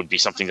know if it would be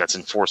something that's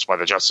enforced by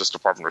the Justice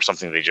Department or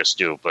something they just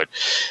do. But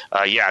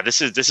yeah, this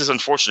is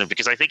unfortunate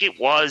because I think it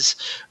was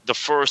the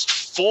first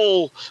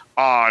full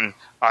on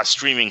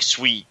streaming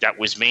suite that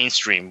was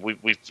mainstream.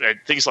 We've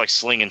things like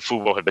Sling and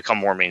Fubo had become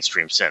more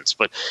mainstream since,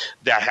 but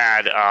that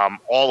had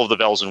all of the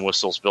bells and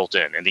whistles built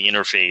in, and the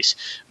interface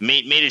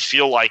made it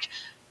feel like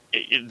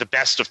the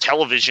best of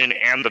television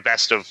and the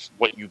best of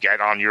what you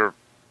get on your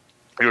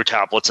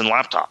tablets and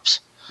laptops.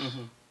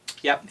 Mm-hmm.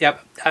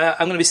 Yep. I'm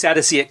going to be sad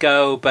to see it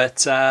go,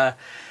 but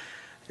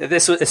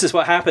this is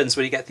what happens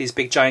when you get these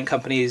big giant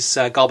companies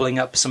gobbling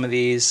up some of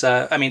these.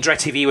 I mean,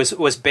 DirecTV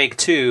was big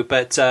too,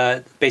 but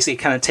basically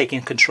kind of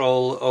taking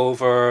control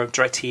over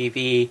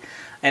DirecTV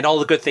and all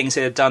the good things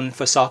it had done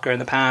for soccer in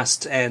the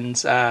past.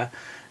 And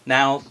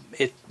now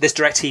this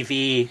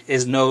DirecTV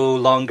is no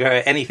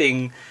longer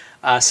anything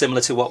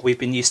similar to what we've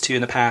been used to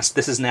in the past.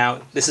 This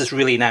is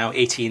really now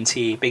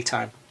AT&T big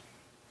time.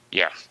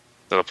 Yeah,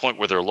 to the point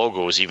where their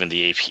logo is even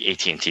the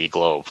AT&T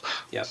Globe.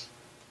 Yep.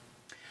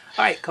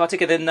 All right,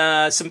 Kartik, and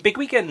then some big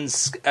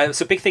weekends,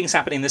 some big things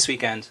happening this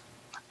weekend.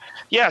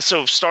 Yeah,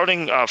 so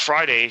starting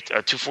Friday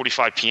at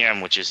 2:45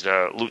 p.m., which is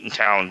the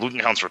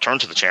Lutontown's return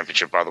to the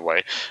championship, by the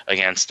way,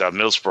 against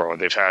Middlesbrough.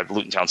 And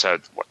Lutontown's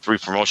had 3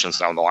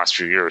 promotions now in the last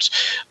few years,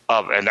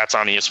 and that's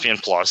on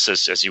ESPN Plus,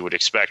 as you would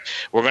expect.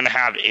 We're going to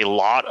have a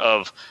lot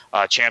of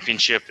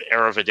championship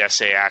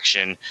Eredivisie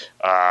action.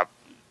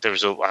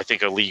 There's I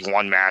think a League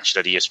One match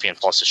that ESPN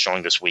Plus is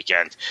showing this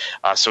weekend.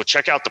 So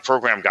check out the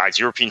program guides.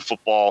 European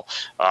football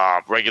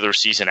regular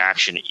season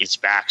action is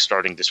back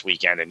starting this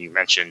weekend. And you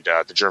mentioned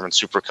the German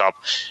Super Cup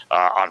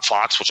on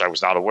Fox, which I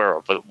was not aware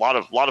of. But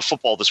a lot of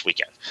football this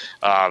weekend.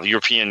 The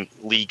European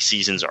League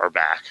seasons are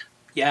back.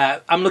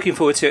 Yeah, I'm looking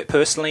forward to it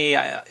personally,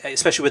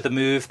 especially with the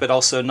move, but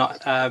also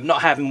not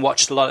having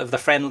watched a lot of the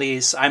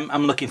friendlies.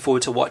 I'm looking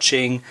forward to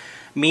watching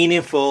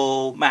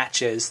meaningful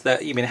matches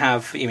that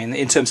have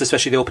in terms of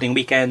especially the opening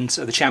weekend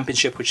of the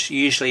championship, which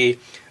usually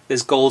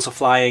there's goals are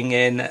flying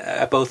in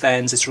at both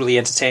ends. It's really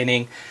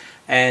entertaining,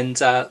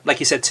 and like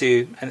you said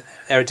too,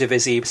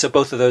 Eredivisie. So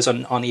both of those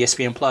on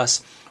ESPN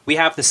Plus. We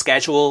have the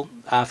schedule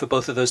for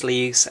both of those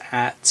leagues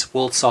at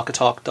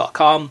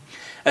worldsoccertalk.com,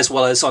 as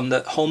well as on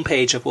the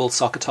homepage of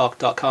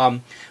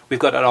worldsoccertalk.com. We've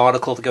got an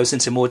article that goes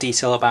into more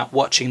detail about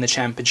watching the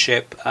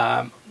championship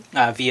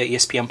via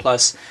ESPN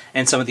Plus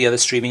and some of the other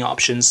streaming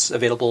options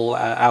available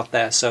out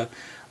there. So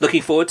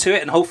looking forward to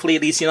it, and hopefully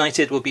Leeds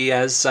United will be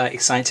as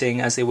exciting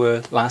as they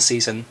were last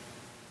season.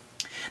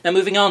 Now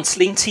moving on,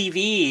 Sling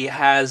TV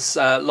has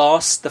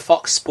lost the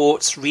Fox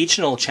Sports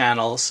regional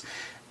channels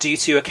due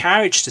to a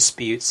carriage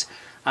dispute.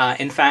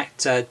 In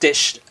fact,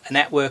 Dish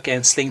Network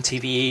and Sling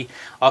TV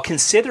are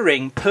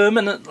considering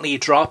permanently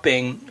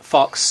dropping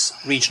Fox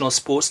regional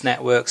sports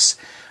networks,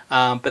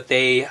 but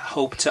they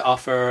hope to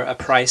offer a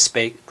price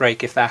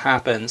break if that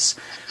happens.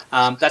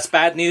 That's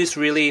bad news,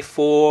 really,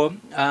 for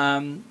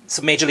some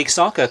Major League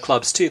Soccer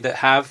clubs, too, that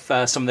have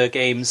some of their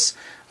games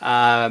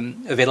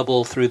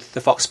available through the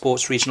Fox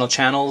Sports regional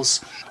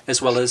channels,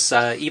 as well as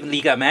even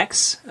Liga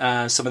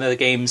MX. Some of their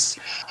games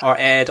are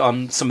aired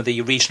on some of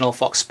the regional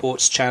Fox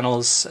Sports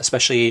channels,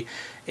 especially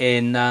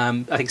in,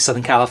 I think,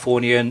 Southern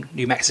California and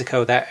New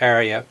Mexico, that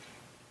area.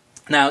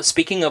 Now,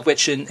 speaking of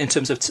which, in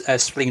terms of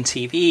Sling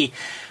TV,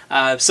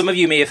 some of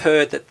you may have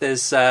heard that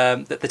there's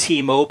that the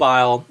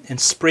T-Mobile and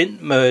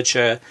Sprint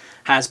merger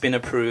has been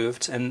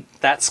approved, and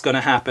that's going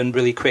to happen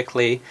really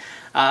quickly.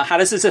 How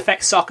does this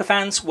affect soccer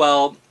fans?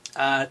 Well,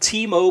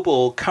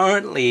 T-Mobile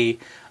currently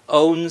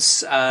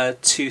owns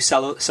two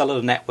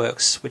cellular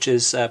networks, which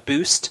is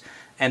Boost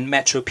and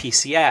Metro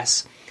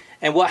PCS.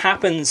 And what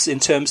happens in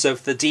terms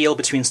of the deal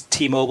between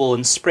T-Mobile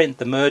and Sprint,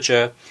 the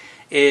merger,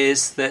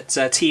 is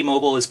that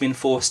T-Mobile has been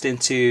forced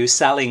into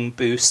selling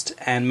Boost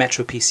and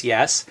Metro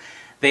PCS.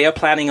 They are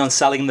planning on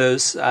selling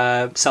those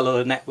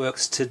cellular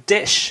networks to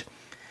Dish.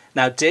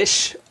 Now,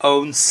 Dish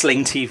owns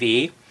Sling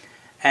TV,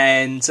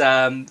 and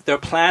they're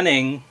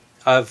planning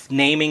of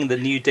naming the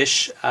new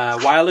Dish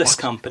wireless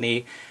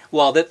company.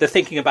 Well, they're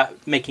thinking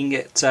about making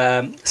it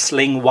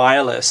Sling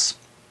Wireless.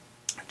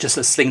 Just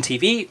as Sling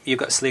TV, you've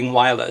got Sling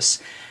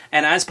Wireless.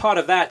 And as part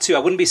of that, too, I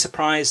wouldn't be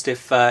surprised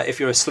if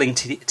you're a Sling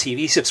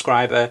TV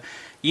subscriber,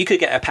 you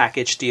could get a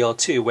package deal,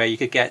 too, where you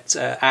could get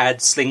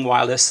add Sling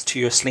Wireless to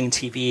your Sling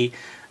TV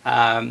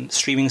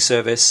streaming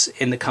service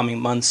in the coming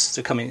months,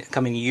 the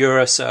coming year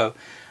or so.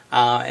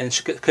 And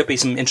it could be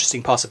some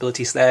interesting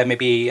possibilities there.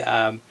 Maybe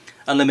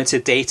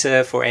unlimited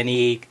data for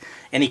any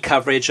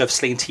coverage of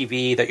Sling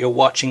TV that you're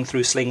watching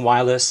through Sling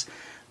Wireless.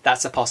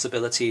 That's a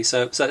possibility.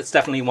 So it's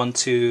definitely one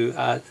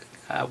to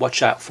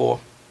watch out for.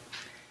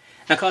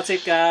 Now,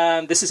 Kartik,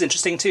 this is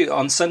interesting too.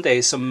 On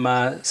Sunday,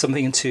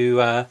 something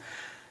to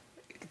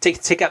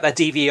take out that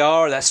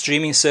DVR, that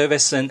streaming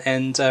service,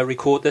 and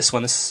record this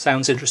one. This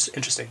sounds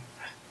interesting.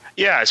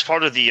 Yeah, as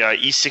part of the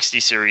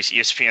E60 series,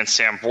 ESPN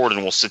Sam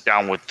Borden will sit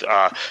down with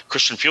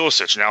Christian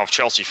Pulisic, now of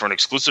Chelsea, for an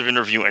exclusive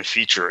interview and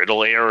feature.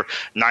 It'll air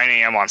 9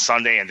 a.m. on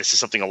Sunday, and this is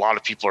something a lot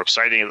of people are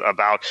excited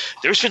about.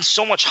 There's been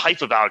so much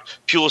hype about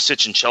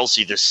Pulisic and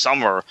Chelsea this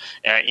summer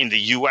in the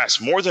U.S.,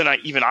 more than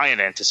even I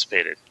had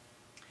anticipated.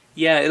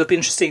 Yeah, it'll be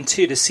interesting,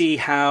 too, to see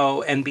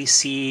how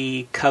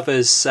NBC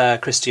covers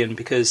Christian,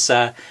 because,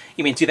 do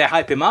they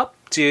hype him up?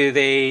 Do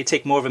they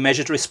take more of a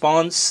measured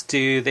response?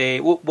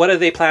 What are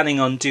they planning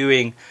on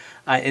doing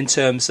in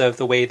terms of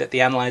the way that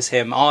they analyze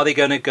him? Are they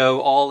going to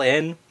go all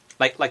in,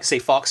 like say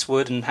Fox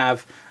would, and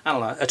have, I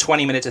don't know, a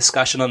 20-minute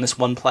discussion on this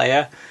one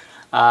player?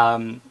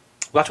 We'll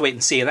have to wait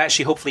and see. And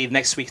actually, hopefully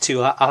next week,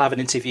 too, I'll have an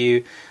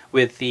interview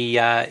with the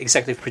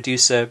executive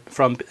producer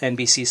from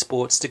NBC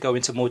Sports to go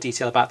into more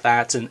detail about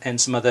that and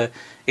some other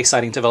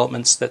exciting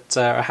developments that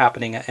are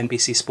happening at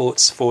NBC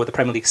Sports for the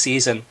Premier League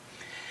season.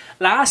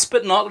 Last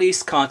but not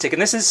least, Kartik,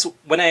 and this is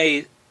when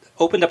I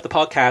opened up the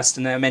podcast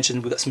and I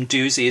mentioned we've got some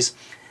doozies.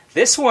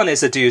 This one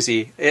is a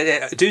doozy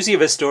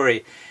of a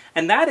story.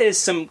 And that is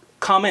some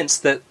comments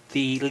that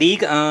the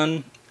Ligue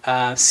 1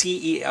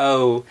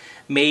 CEO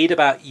made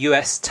about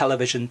US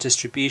television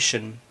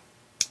distribution.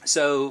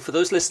 So for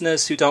those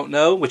listeners who don't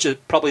know, which is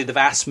probably the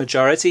vast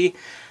majority,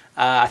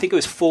 I think it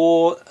was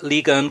 4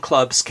 Ligue 1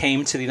 clubs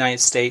came to the United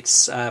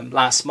States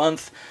last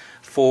month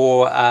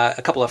for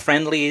a couple of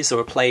friendlies that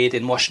were played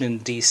in Washington,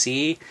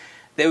 D.C.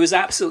 There was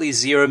absolutely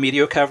zero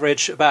media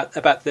coverage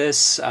about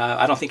this.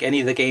 I don't think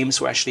any of the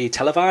games were actually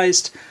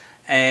televised.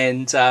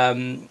 And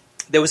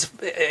there was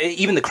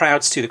even the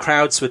crowds, too. The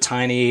crowds were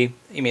tiny.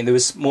 There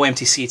was more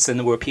empty seats than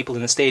there were people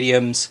in the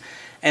stadiums.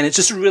 And it's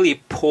just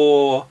really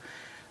poor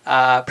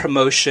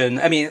promotion.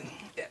 A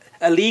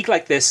league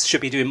like this should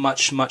be doing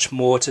much, much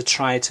more to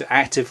try to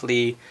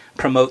actively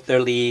promote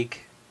their league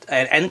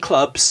and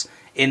clubs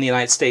in the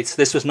United States.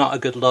 This was not a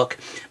good look.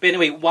 But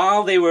anyway,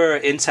 while they were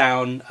in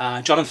town,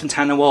 Jonathan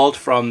Tannenwald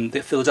from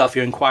the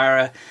Philadelphia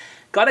Inquirer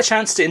got a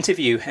chance to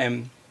interview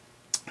him,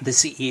 the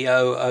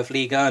CEO of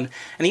Ligue 1,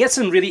 and he had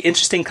some really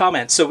interesting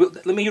comments. So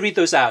let me read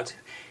those out.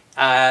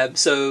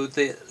 So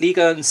the Ligue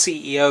 1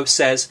 CEO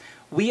says,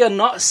 "We are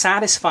not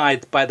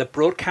satisfied by the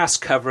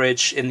broadcast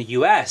coverage in the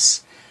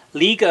US.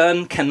 Ligue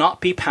 1 cannot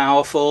be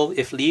powerful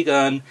if Ligue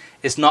 1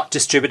 is not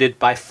distributed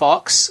by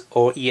Fox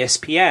or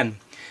ESPN.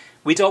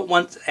 We don't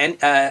want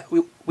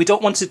we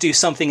don't want to do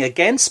something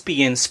against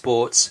beIN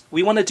Sports.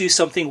 We want to do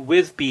something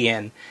with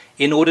beIN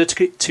in order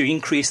to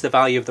increase the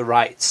value of the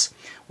rights.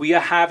 We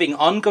are having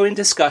ongoing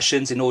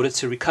discussions in order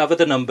to recover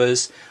the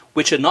numbers,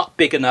 which are not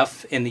big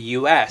enough in the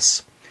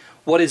US.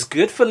 What is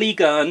good for Ligue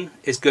 1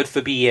 is good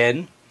for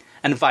beIN,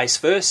 and vice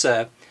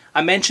versa.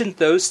 I mentioned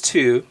those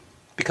two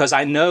because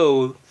I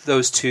know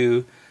those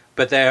two,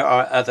 but there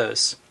are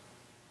others."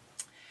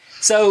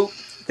 So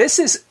this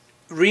is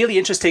really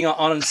interesting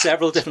on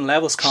several different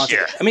levels,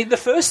 Carter. Yeah. The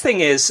first thing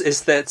is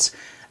that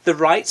the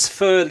rights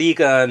for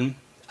Ligue 1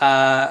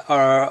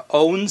 are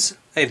owned,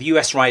 the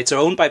US rights are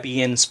owned by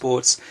beIN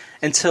Sports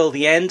until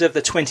the end of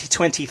the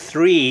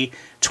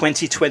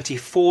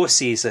 2023-2024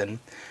 season.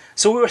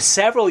 So we were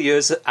several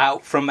years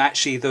out from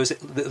actually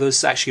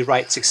those actually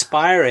rights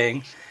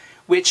expiring,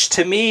 which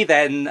to me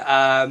then,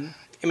 kind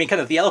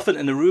of the elephant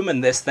in the room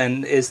in this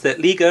then is that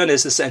Ligue 1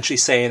 is essentially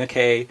saying,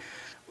 okay,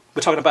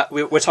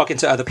 we're talking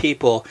to other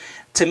people.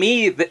 To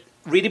me,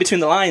 reading between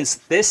the lines,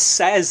 this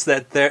says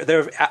that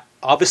they're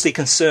obviously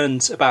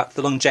concerned about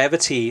the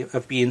longevity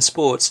of beIN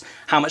Sports.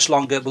 How much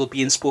longer will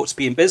beIN Sports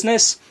be in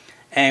business?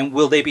 and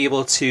will they be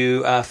able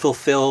to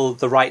fulfill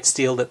the rights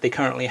deal that they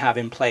currently have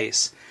in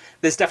place?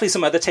 There's definitely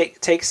some other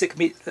takes that can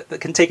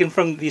be taken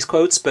from these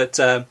quotes, but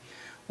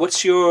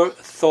what's your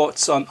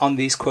thoughts on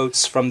these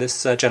quotes from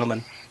this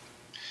gentleman?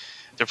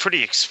 They're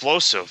pretty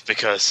explosive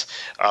because,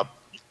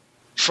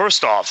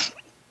 first off,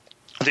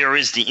 there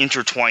is the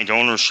intertwined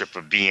ownership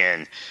of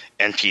beIN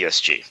and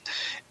PSG.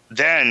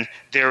 Then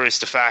there is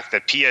the fact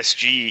that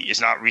PSG is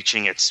not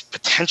reaching its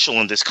potential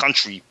in this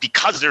country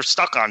because they're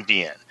stuck on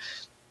beIN.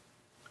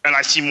 And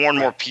I see more and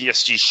more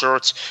PSG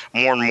shirts,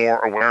 more and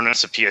more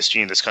awareness of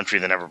PSG in this country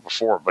than ever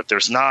before. But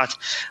there's not,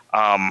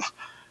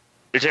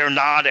 they're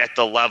not at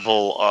the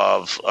level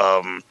of,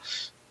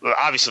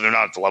 obviously they're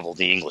not at the level of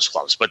the English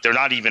clubs, but they're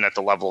not even at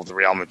the level of the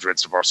Real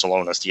Madrids, the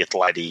Barcelonas, the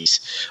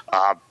Atletis,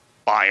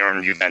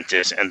 Bayern,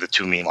 Juventus, and the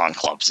two Milan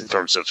clubs in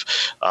terms of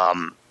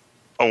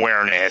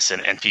awareness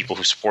and people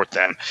who support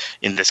them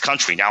in this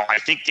country. Now, I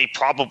think they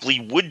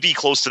probably would be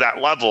close to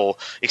that level,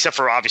 except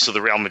for obviously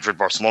the Real Madrid,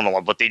 Barcelona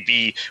level, but they'd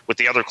be with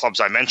the other clubs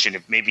I mentioned,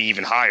 maybe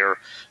even higher,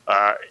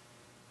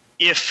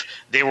 if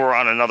they were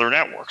on another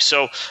network.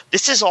 So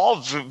this is all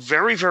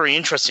very, very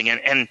interesting,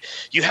 and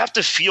you have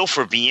to feel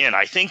for beIN.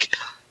 I think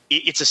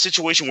it's a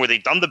situation where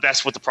they've done the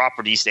best with the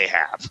properties they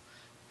have.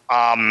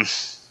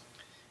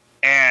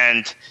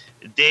 And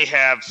they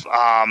have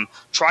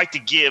tried to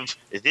give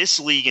this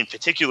league in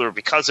particular,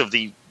 because of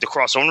the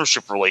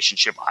cross-ownership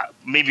relationship,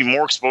 maybe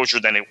more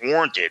exposure than it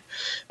warranted,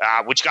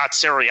 which got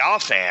Serie A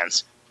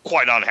fans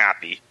quite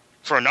unhappy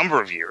for a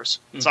number of years.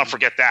 Let's not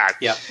forget that.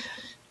 Yeah.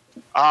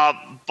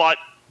 But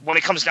when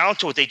it comes down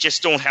to it, they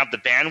just don't have the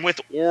bandwidth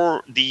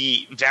or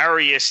the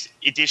various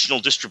additional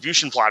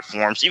distribution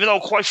platforms, even though,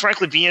 quite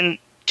frankly, beIN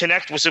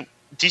Connect was a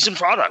decent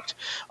product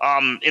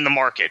in the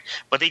market.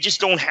 But they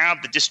just don't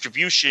have the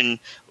distribution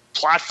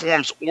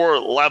platforms or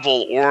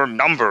level or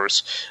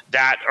numbers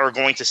that are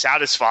going to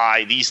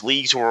satisfy these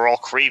leagues who are all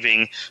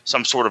craving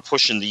some sort of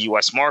push in the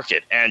U.S.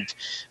 market. And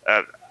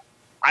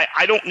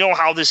I don't know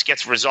how this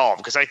gets resolved,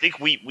 because I think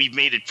we've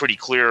made it pretty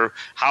clear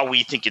how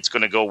we think it's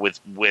going to go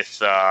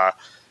with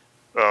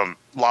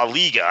La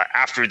Liga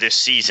after this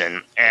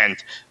season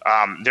and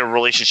their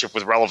relationship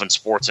with Relevant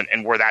Sports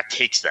and where that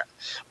takes them.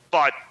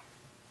 But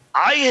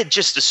I had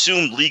just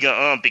assumed Liga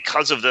 1,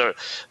 because of the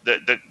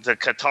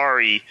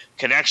Qatari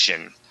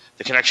connection,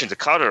 the connection to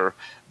Qatar,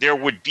 there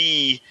would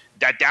be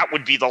that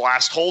would be the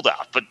last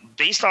holdout. But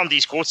based on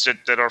these quotes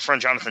that our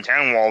friend Jonathan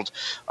Tannenwald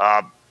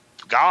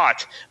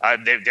got,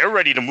 they're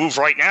ready to move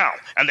right now,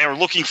 and they're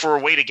looking for a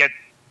way to get.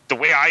 The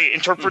way I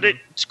interpret it,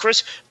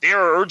 Chris, they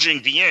are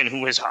urging beIN,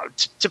 who has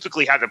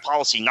typically had a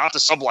policy not to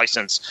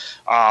sublicense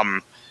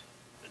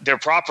their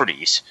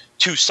properties,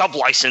 to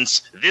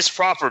sublicense this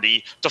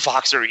property to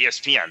Fox or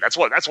ESPN. That's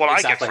what exactly.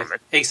 I get from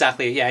it.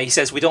 Exactly. Yeah, he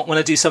says we don't want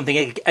to do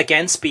something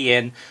against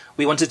beIN.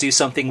 We want to do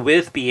something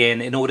with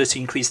beIN in order to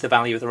increase the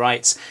value of the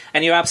rights.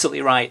 And you're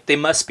absolutely right. They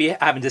must be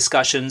having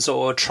discussions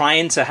or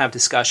trying to have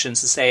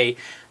discussions to say,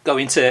 go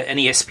into an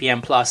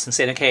ESPN Plus and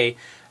say, okay,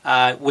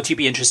 would you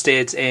be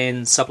interested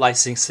in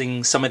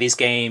sublicensing some of these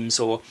games,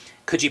 or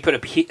could you put a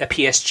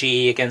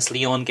PSG against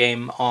Lyon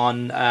game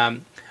on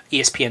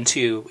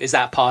ESPN2? Is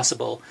that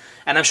possible?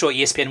 And I'm sure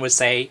ESPN would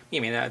say,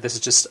 this is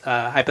just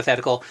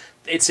hypothetical.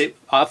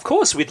 Of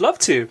course, we'd love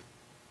to.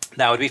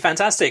 That would be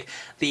fantastic.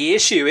 The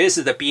issue is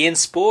that beIN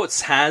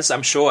Sports has,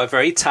 I'm sure, a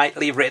very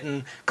tightly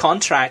written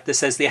contract that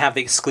says they have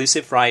the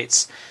exclusive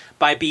rights.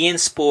 By beIN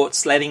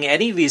Sports letting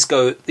any of these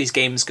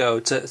games go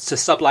to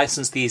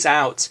sublicense these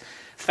out,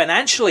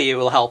 financially it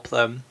will help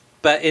them.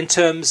 But in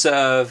terms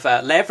of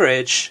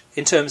leverage,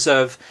 in terms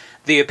of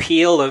the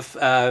appeal of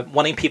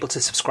wanting people to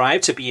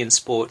subscribe to beIN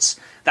Sports,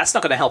 that's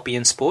not going to help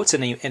beIN Sports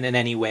in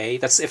any way.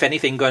 That's, if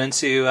anything, going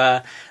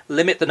to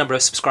limit the number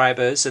of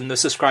subscribers, and the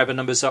subscriber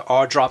numbers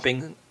are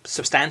dropping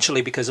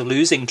substantially because of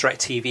losing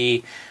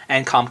DirecTV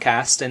and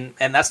Comcast,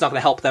 and that's not going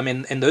to help them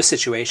in those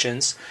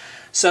situations.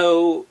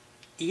 So,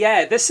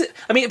 yeah, but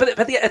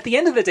at the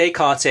end of the day,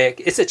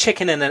 Kartik, it's a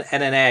chicken and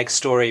an egg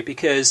story,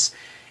 because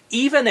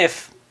even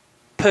if,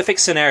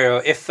 perfect scenario,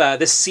 if the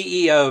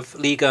CEO of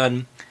Ligue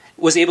 1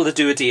 was able to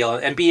do a deal,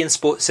 and beIN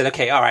Sports said,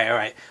 okay, all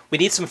right, we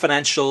need some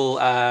financial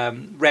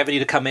revenue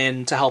to come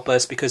in to help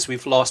us because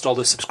we've lost all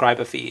the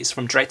subscriber fees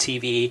from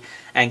DirecTV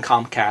and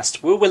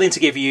Comcast. We're willing to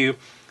give you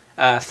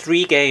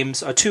 3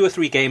 games, or 2 or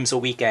 3 games a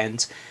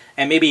weekend,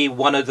 and maybe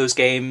one of those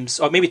games,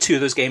 or maybe 2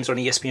 of those games are on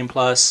ESPN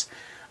Plus.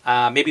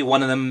 Maybe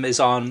one of them is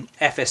on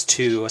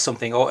FS2 or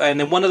something, and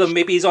then one of them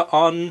maybe is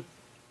on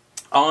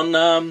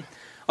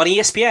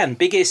ESPN,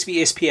 big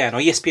ESPN, or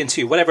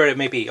ESPN2, whatever it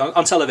may be,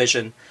 on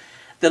television.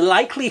 The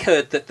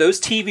likelihood that those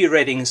TV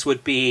ratings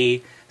would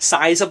be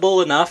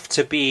sizable enough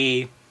to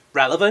be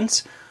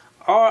relevant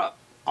are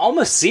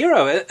almost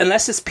zero,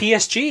 unless it's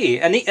PSG.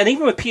 And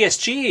even with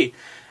PSG,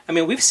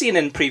 we've seen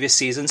in previous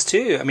seasons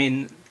too.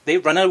 They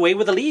run away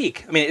with the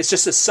league. It's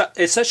just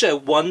it's such a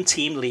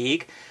one-team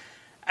league.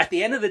 At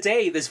the end of the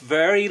day, there's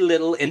very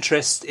little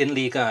interest in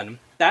Ligue 1.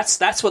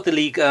 That's what the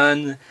Ligue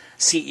 1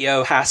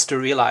 CEO has to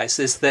realize,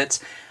 is that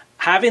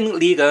having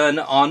Ligue 1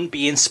 on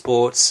beIN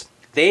Sports,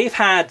 they've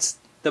had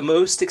the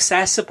most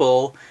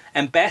accessible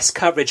and best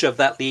coverage of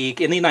that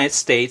league in the United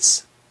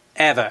States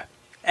ever.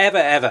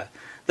 Ever.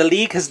 The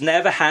league has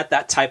never had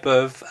that type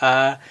of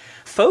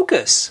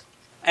focus.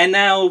 And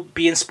now,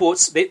 beIN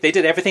Sports, they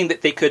did everything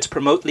that they could to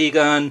promote Ligue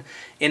 1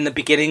 in the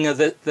beginning of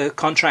the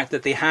contract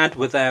that they had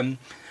with them.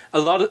 A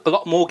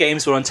lot more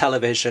games were on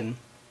television.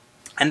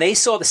 And they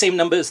saw the same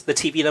numbers, the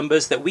TV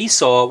numbers that we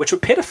saw, which were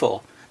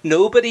pitiful.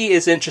 Nobody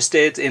is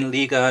interested in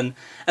Ligue 1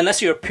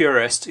 unless you're a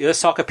purist, you're a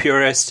soccer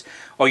purist,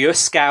 or you're a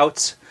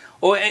scout,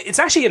 or it's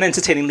actually an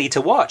entertaining league to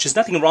watch. There's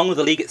nothing wrong with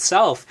the league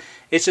itself.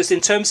 It's just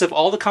in terms of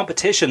all the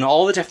competition,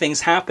 all the different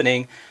things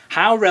happening,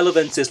 how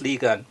relevant is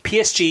Ligue 1?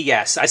 PSG,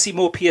 yes. I see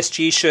more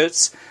PSG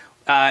shirts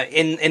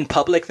in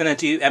public than I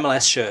do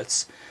MLS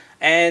shirts.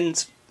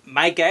 And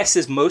my guess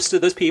is most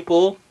of those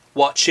people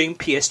watching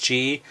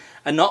PSG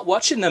are not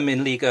watching them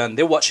in Ligue 1.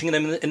 They're watching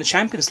them in the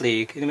Champions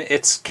League. I mean,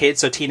 it's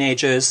kids or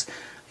teenagers.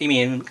 I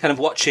mean, kind of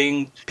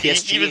watching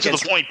PSG. Even to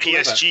the point,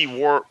 PSG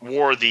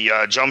wore the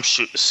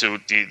jumpsuit,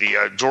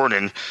 the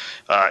Jordan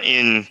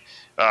in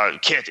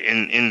kit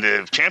in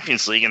the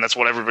Champions League, and that's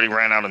what everybody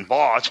ran out and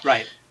bought.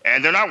 Right.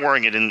 And they're not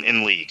wearing it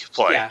in league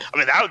play. Yeah. I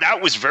mean,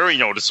 that was very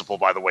noticeable,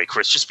 by the way,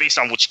 Chris, just based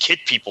on which kit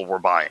people were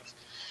buying.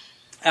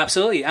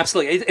 Absolutely.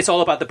 It's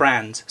all about the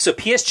brand. So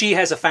PSG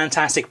has a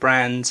fantastic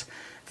brand.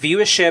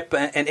 Viewership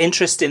and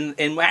interest in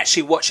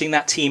actually watching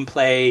that team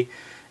play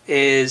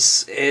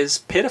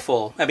is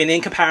pitiful. I mean, in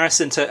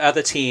comparison to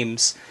other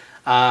teams,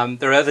 there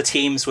are other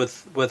teams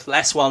with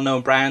less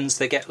well-known brands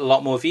that get a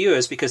lot more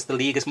viewers because the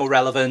league is more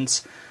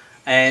relevant.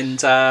 And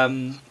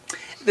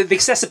the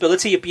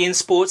accessibility of beIN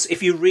Sports,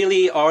 if you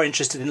really are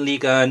interested in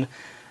Ligue 1,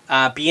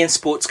 beIN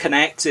Sports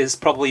Connect is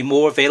probably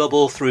more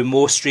available through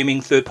more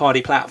streaming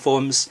third-party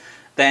platforms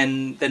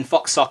than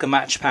Fox Soccer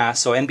Match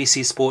Pass or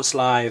NBC Sports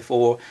Live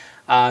or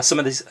some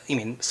of these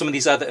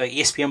other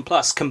ESPN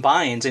Plus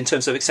combined in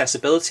terms of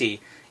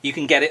accessibility. You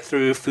can get it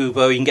through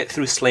Fubo, you can get it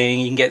through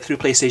Sling, you can get it through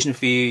PlayStation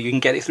Vue, you can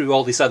get it through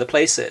all these other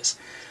places.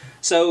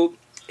 So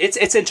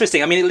it's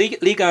interesting. I mean, Ligue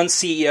 1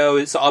 CEO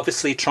is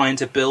obviously trying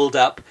to build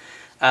up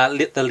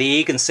the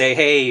league and say,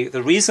 hey,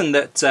 the reason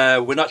that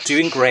we're not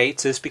doing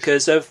great is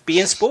because of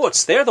beIN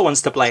Sports. They're the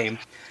ones to blame.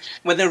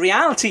 When the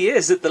reality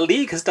is that the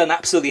league has done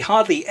absolutely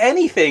hardly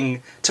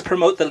anything to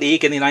promote the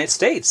league in the United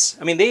States.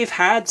 I mean,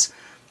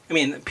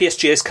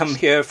 PSG has come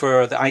here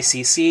for the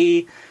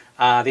ICC.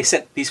 They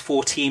sent these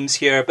 4 teams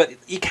here, but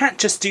you can't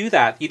just do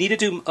that. You need to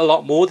do a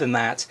lot more than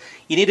that.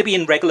 You need to be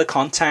in regular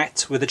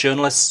contact with the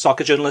journalists,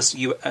 soccer journalists,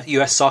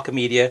 U.S. soccer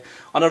media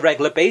on a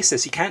regular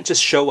basis. You can't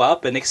just show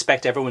up and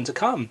expect everyone to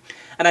come.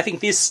 And I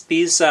think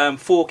these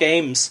 4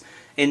 games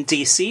in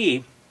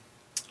D.C.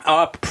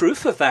 are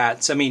proof of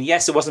that. I mean,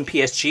 yes, it wasn't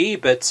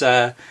PSG, but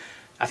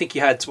I think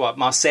you had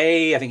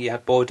Marseille, I think you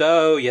had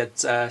Bordeaux, you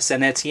had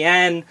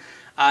Saint-Etienne.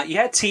 You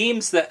had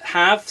teams that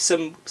have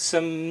some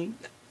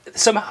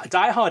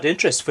diehard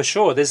interest for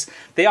sure.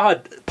 There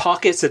are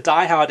pockets of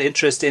diehard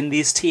interest in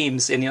these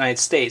teams in the United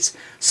States,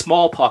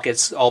 small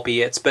pockets,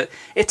 albeit, but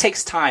it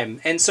takes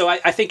time. And so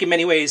I think in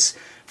many ways,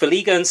 for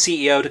Ligue 1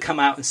 CEO to come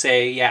out and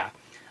say, yeah,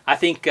 I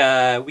think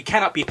we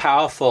cannot be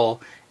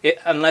powerful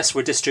unless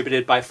we're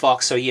distributed by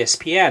Fox or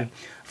ESPN.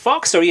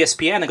 Fox or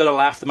ESPN are going to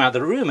laugh them out of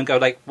the room and go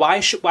like,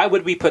 why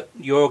would we put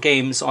your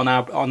games on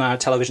our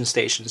television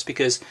stations?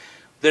 Because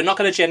they're not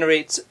going to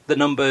generate the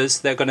numbers.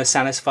 They're going to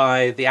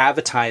satisfy the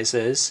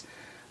advertisers.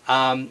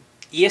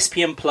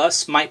 ESPN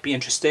Plus might be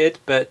interested,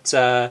 but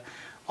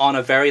on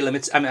a very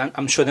limited... I mean,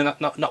 I'm sure they're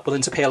not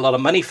willing to pay a lot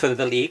of money for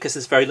the league because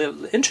there's very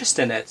little interest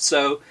in it.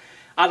 So,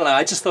 I don't know.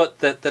 I just thought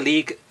that the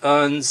Ligue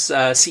 1's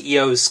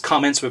CEO's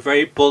comments were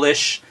very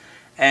bullish,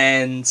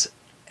 and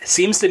it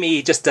seems to me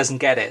he just doesn't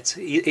get it.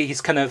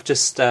 He's kind of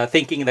just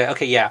thinking that,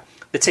 okay, yeah,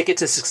 the ticket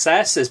to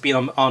success has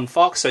been on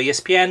Fox or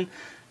ESPN,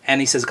 and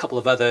he says a couple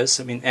of others.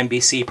 I mean,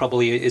 NBC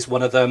probably is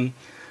one of them.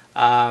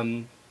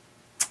 And,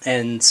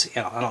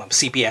 I don't know,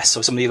 CBS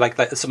or somebody like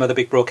that, some other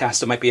big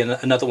broadcaster might be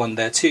another one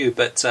there too.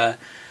 But I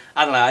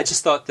don't know, I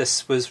just thought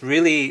this was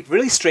really,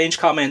 really strange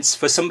comments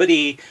for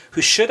somebody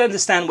who should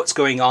understand what's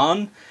going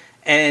on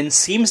and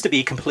seems to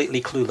be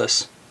completely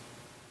clueless.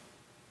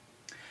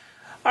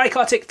 All right,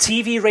 Kartik,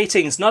 TV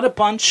ratings. Not a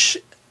bunch.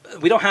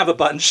 We don't have a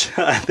bunch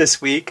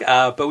this week,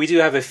 but we do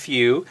have a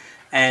few.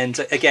 And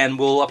again,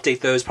 we'll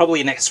update those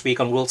probably next week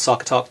on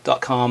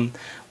worldsoccertalk.com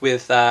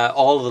with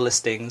all of the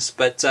listings.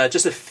 But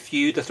just a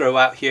few to throw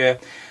out here.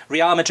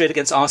 Real Madrid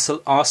against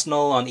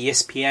Arsenal on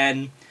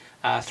ESPN.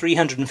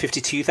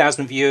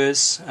 352,000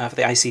 viewers for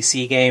the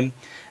ICC game.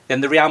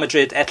 Then the Real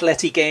Madrid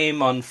Atleti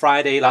game on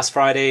last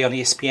Friday on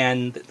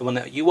ESPN, the one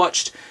that you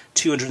watched,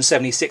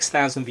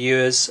 276,000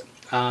 viewers,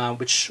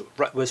 which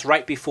was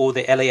right before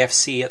the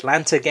LAFC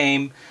Atlanta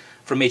game.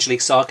 From Major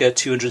League Soccer,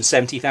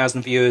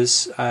 270,000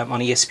 viewers on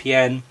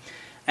ESPN.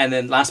 And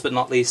then last but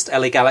not least,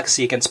 LA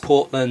Galaxy against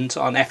Portland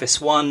on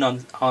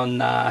FS1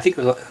 on I think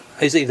it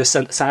was either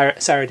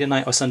Saturday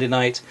night or Sunday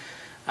night,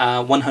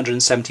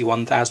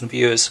 171,000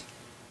 viewers.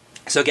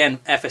 So again,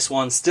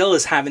 FS1 still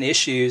is having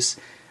issues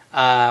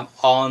in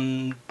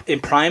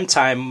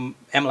primetime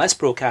MLS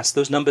broadcasts.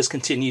 Those numbers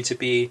continue to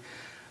be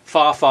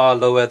far, far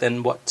lower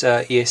than what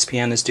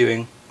ESPN is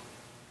doing.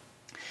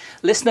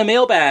 Listener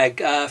mailbag.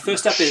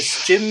 First up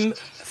is Jim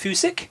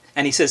Fusik,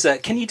 and he says,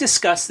 can you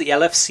discuss the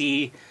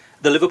LFC,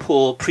 the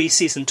Liverpool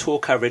pre-season tour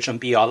coverage on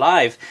BR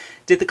Live?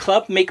 Did the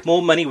club make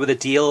more money with a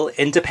deal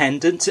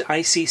independent to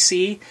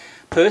ICC?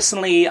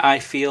 Personally, I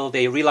feel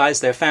they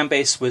realized their fan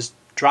base was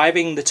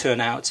driving the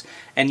turnout,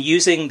 and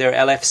using their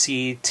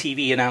LFC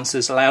TV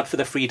announcers allowed for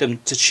the freedom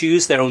to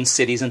choose their own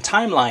cities and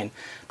timeline.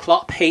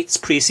 Klopp hates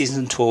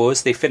pre-season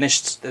tours. They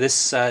finished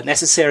this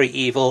necessary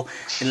evil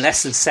in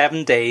less than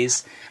 7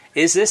 days.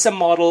 Is this a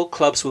model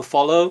clubs will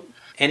follow?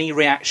 Any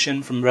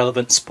reaction from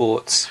Relevant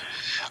Sports?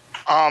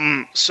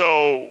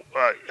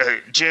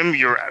 Jim,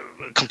 you're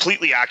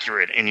completely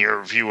accurate in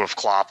your view of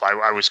Klopp.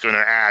 I was going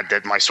to add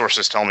that my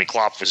sources tell me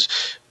Klopp was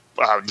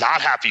not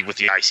happy with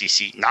the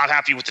ICC, not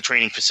happy with the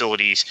training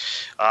facilities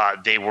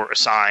they were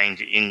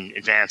assigned in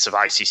advance of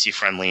ICC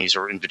friendlies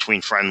or in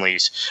between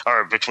friendlies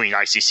or between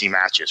ICC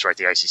matches, right?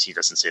 The ICC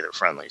doesn't say they're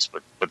friendlies,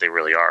 but they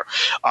really are.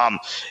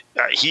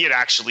 He had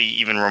actually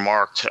even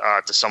remarked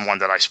to someone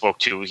that I spoke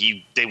to,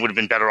 they would have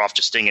been better off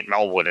just staying at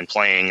Melwood and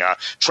playing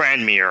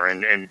Tranmere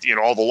and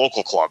all the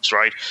local clubs,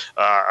 right?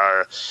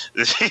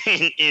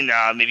 in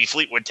maybe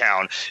Fleetwood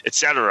Town,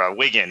 etc.,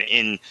 Wigan,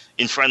 in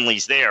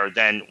friendlies there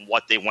than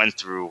what they went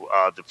through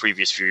the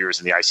previous few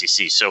years in the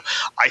ICC. So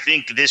I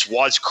think this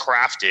was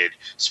crafted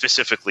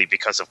specifically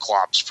because of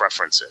Klopp's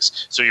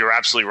preferences. So you're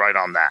absolutely right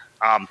on that.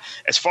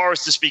 As far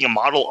as this being a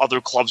model other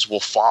clubs will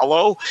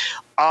follow,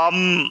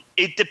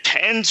 it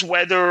depends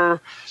whether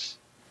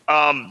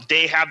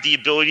they have the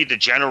ability to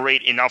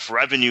generate enough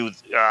revenue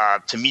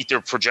to meet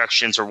their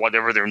projections or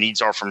whatever their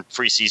needs are from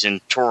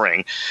preseason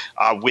touring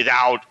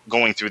without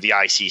going through the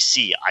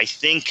ICC. I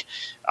think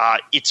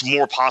it's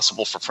more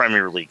possible for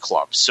Premier League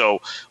clubs.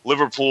 So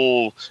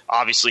Liverpool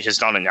obviously has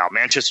done it now.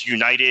 Manchester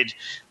United,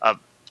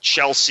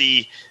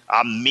 Chelsea,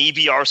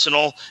 maybe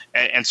Arsenal,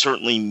 and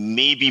certainly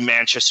maybe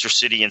Manchester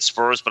City and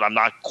Spurs, but I'm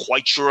not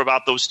quite sure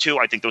about those two.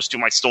 I think those two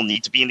might still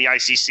need to be in the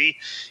ICC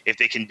if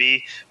they can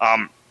be.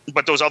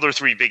 But those other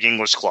three big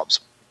English clubs.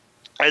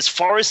 As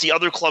far as the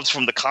other clubs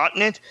from the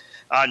continent,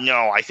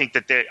 no, I think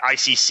that the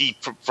ICC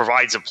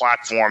provides a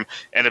platform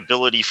and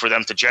ability for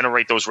them to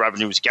generate those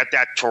revenues, get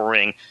that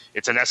touring.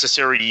 It's a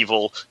necessary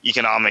evil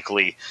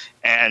economically,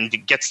 and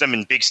it gets them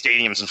in big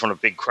stadiums in front of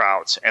big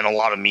crowds and a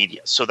lot of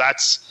media. So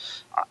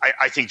that's,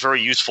 I think,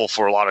 very useful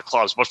for a lot of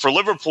clubs. But for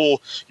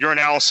Liverpool, your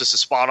analysis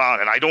is spot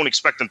on, and I don't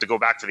expect them to go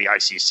back to the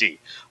ICC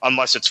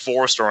unless it's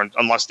forced or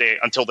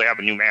until they have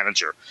a new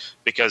manager.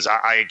 Because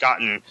I had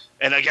gotten,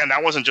 and again,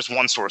 that wasn't just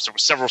one source. There were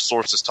several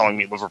sources telling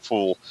me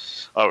Liverpool,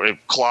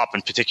 Klopp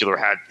in particular,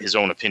 had his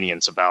own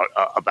opinions about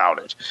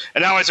it.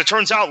 And now, as it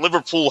turns out,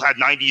 Liverpool had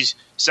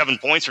 97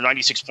 points or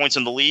 96 points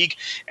in the league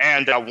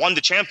and won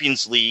the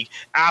Champions League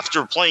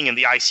after playing in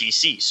the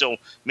ICC. So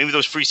maybe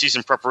those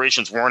preseason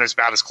preparations weren't as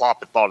bad as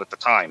Klopp had thought at the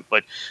time.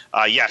 But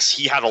yes,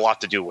 he had a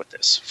lot to do with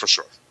this, for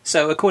sure.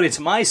 So according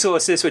to my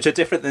sources, which are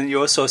different than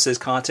your sources,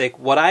 Kartik,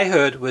 what I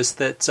heard was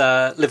that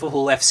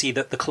Liverpool FC,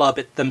 that the club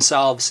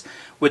themselves,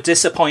 were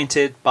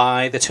disappointed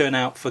by the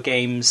turnout for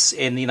games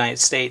in the United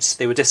States.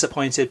 They were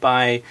disappointed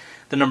by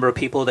the number of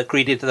people that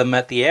greeted them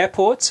at the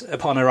airport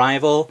upon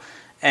arrival,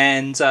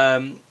 and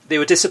they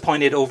were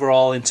disappointed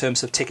overall in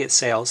terms of ticket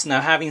sales.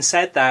 Now, having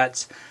said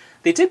that,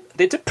 they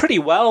did pretty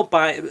well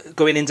by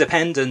going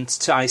independent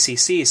to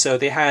ICC. So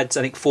they had,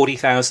 I think,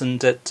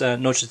 40,000 at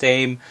Notre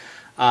Dame.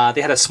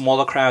 They had a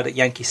smaller crowd at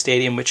Yankee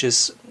Stadium, which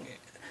is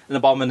an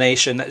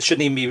abomination. That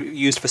shouldn't even be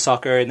used for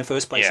soccer in the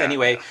first place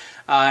anyway.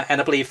 And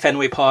I believe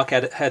Fenway Park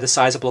had a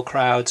sizable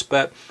crowd.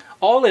 But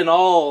all in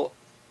all,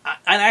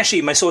 and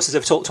actually my sources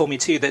have told me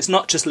too, that it's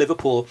not just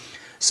Liverpool.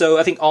 So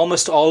I think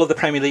almost all of the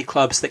Premier League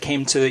clubs that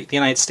came to the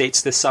United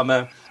States this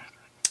summer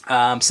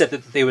said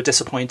that they were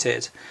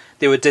disappointed.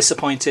 They were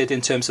disappointed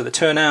in terms of the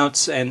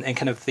turnout and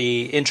kind of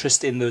the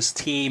interest in those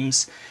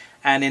teams.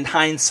 And in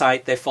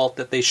hindsight, they felt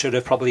that they should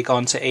have probably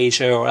gone to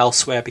Asia or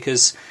elsewhere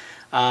because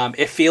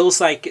it feels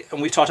like,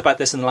 and we've talked about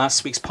this in the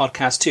last week's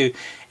podcast too,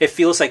 it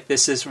feels like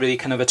this is really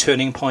kind of a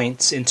turning point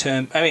there's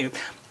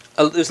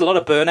a lot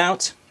of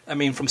burnout,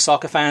 from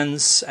soccer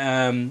fans.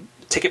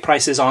 Ticket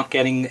prices aren't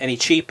getting any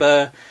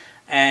cheaper,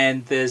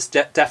 and there's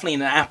definitely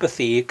an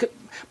apathy,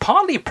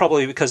 partly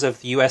probably because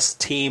of the US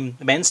team,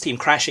 the men's team,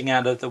 crashing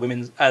out of the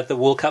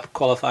World Cup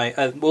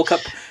World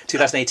Cup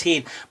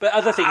 2018, but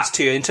other things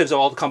too in terms of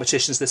all the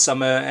competitions this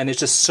summer, and there's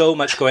just so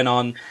much going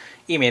on.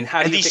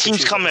 How do these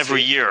teams come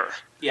every year?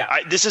 Yeah,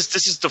 this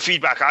is the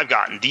feedback I've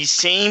gotten. These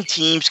same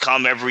teams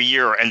come every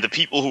year, and the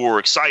people who are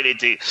excited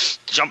to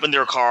jump in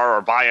their car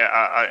or buy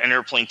an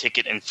airplane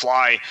ticket and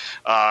fly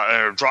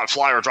or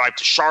drive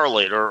to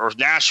Charlotte or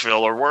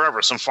Nashville or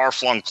wherever, some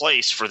far-flung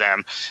place for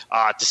them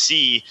to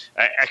see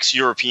an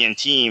ex-European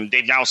team.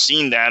 They've now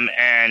seen them,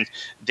 and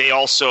they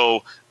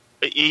also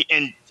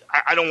and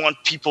I don't want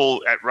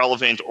people at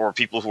Relevant or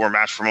people who are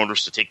match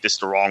promoters to take this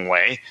the wrong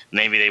way.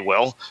 Maybe they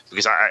will,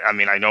 because I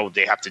know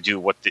they have to do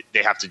what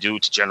they have to do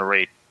to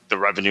generate the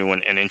revenue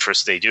and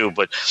interest they do.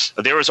 But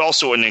there is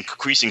also an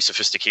increasing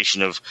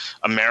sophistication of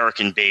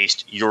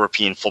American-based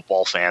European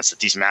football fans that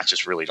these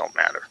matches really don't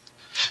matter.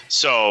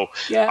 So,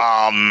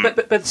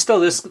 but still,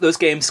 those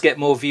games get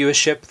more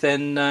viewership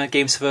than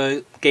games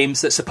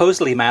that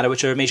supposedly matter,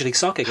 which are Major League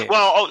Soccer games.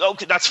 Well,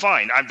 okay, that's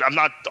fine. I'm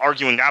not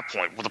arguing that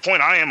point. Well, the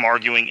point I am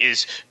arguing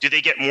is, do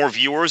they get more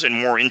viewers and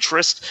more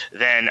interest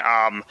than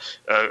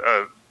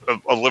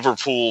a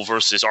Liverpool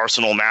versus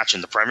Arsenal match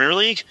in the Premier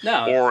League,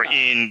 or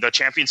in the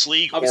Champions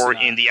League, or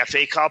in the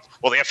FA Cup?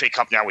 Well, the FA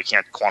Cup now we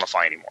can't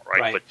quantify anymore,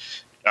 right? But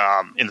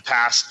in the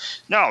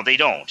past, no, they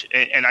don't.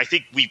 And I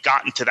think we've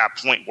gotten to that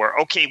point where,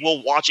 okay,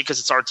 we'll watch it because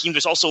it's our team.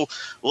 There's also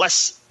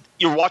less.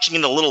 You're watching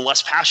it a little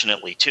less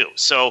passionately too.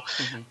 So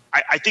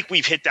I think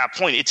we've hit that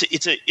point.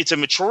 It's a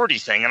maturity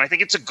thing, and I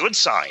think it's a good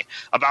sign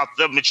about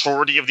the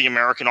maturity of the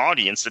American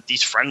audience that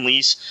these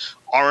friendlies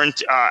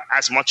aren't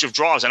as much of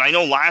draws. And I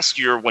know last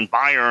year when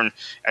Bayern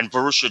and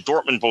Borussia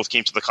Dortmund both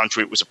came to the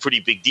country, it was a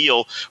pretty big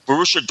deal.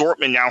 Borussia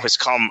Dortmund now has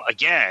come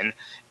again,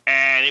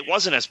 and it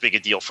wasn't as big a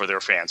deal for their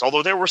fans,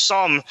 although there were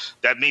some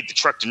that made the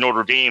trek to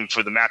Notre Dame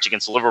for the match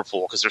against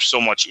Liverpool because there's so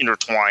much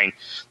intertwined.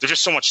 There's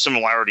just so much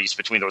similarities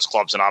between those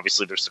clubs, and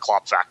obviously there's the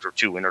Klopp factor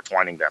too,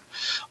 intertwining them.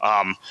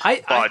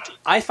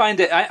 I find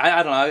it.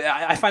 I don't know.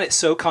 I find it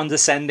so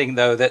condescending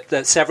though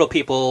that several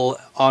people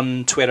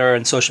on Twitter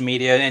and social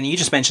media, and you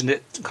just mentioned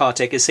it,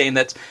 Kartik, is saying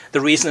that the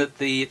reason that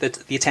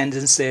the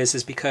attendance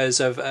is because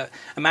of a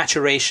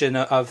maturation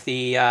of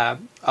the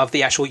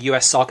actual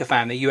U.S. soccer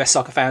fan. The U.S.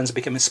 soccer fans are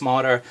becoming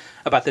smarter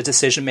about the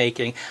decision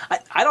making.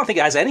 I don't think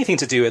it has anything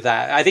to do with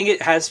that. I think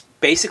it has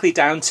basically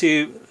down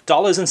to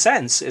dollars and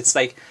cents. It's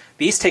like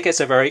these tickets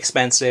are very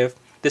expensive.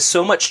 There's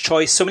so much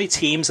choice, so many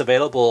teams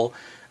available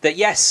that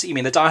yes, I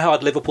mean the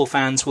diehard Liverpool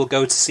fans will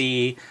go to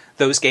see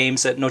those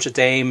games at Notre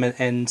Dame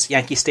and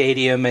Yankee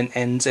Stadium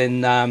and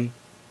in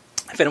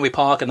Fenway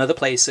Park and other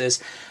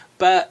places,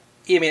 but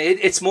I mean,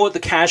 it's more the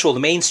casual,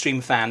 the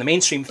mainstream fan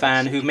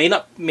who may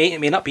not be a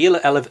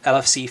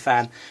LFC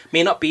fan,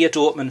 may not be a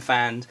Dortmund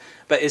fan,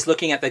 but is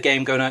looking at the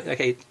game going,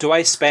 okay, do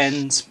I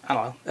spend, I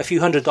don't know, a few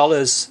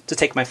 $100s to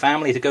take my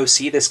family to go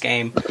see this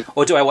game,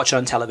 or do I watch it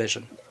on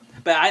television?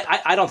 But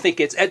I don't think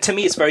to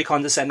me, it's very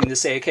condescending to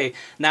say, okay,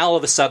 now all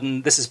of a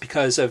sudden, this is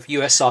because of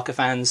US soccer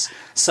fans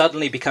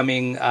suddenly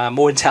becoming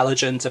more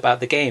intelligent about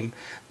the game.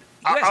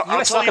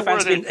 US soccer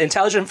fans have been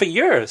intelligent for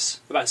years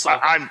about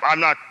soccer.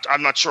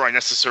 I'm not sure I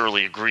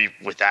necessarily agree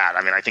with that.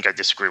 I mean, I think I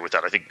disagree with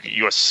that. I think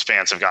U.S.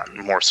 fans have gotten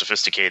more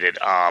sophisticated.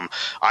 I'm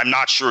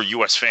not sure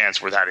U.S.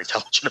 fans were that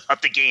intelligent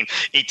about the game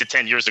 8 to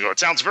 10 years ago. It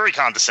sounds very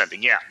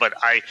condescending, yeah, but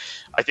I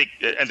think,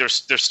 and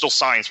there's still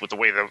signs with the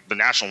way the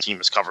national team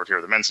is covered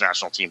here, the men's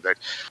national team, that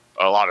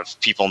a lot of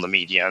people in the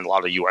media and a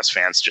lot of U.S.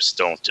 fans just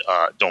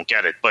don't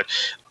get it. But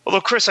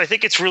although, Chris, I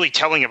think it's really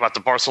telling about the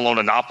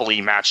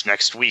Barcelona-Napoli match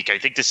next week. I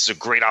think this is a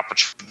great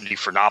opportunity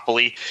for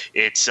Napoli.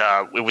 It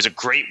was a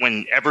great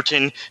when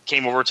Everton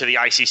came over to the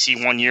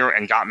ICC one year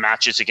and got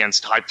matches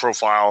against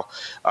high-profile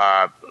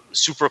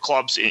super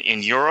clubs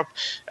in Europe.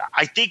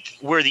 I think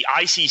where the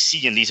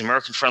ICC and these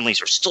American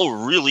friendlies are still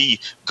really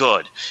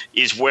good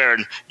is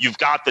when you've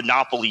got the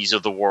Napolis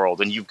of the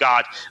world and you've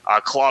got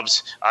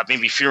clubs,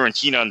 maybe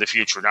Fiorentina in the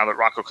future, now that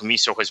Rocco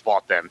Commisso has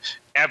bought them.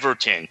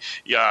 Everton.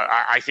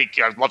 I think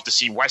I'd love to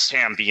see West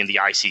Ham be in the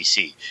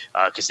ICC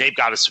because they've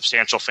got a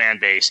substantial fan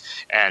base,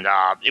 and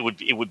it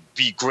would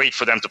be great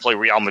for them to play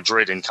Real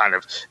Madrid in kind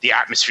of the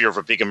atmosphere of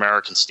a big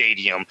American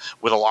stadium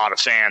with a lot of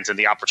fans, and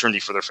the opportunity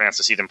for their fans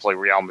to see them play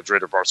Real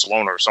Madrid or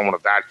Barcelona or someone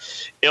of that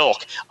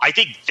ilk. I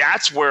think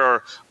that's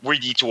where we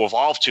need to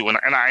evolve to, and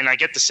I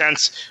get the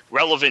sense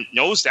Relevant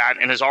knows that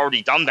and has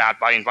already done that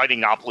by inviting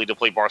Napoli to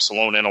play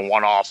Barcelona in a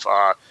one-off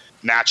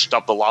matched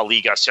up the La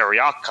Liga Serie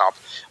A Cup.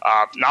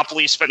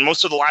 Napoli spent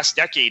most of the last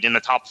decade in the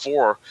top 3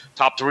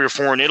 or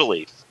 4 in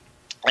Italy.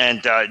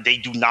 And they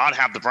do not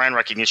have the brand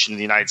recognition in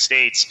the United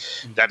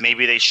States that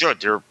maybe they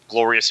should. Their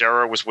glorious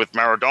era was with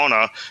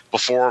Maradona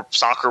before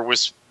soccer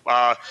was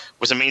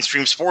a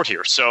mainstream sport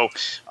here. So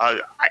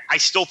I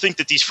still think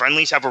that these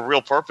friendlies have a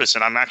real purpose,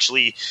 and I'm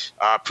actually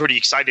pretty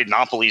excited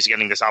Napoli is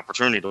getting this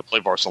opportunity to play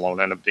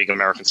Barcelona in a big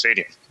American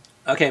stadium.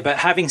 Okay, but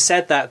having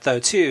said that, though,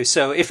 too,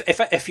 so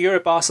if you're a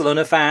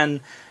Barcelona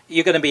fan,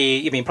 you're going to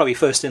be, probably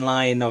first in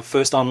line or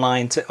first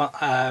online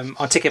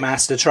on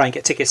Ticketmaster to try and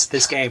get tickets to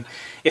this game.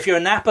 If you're a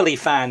Napoli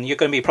fan, you're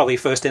going to be probably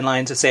first in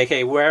line to say,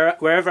 okay,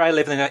 wherever I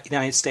live in the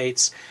United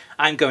States,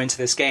 I'm going to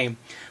this game.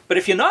 But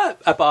if you're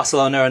not a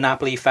Barcelona or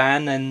Napoli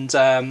fan, and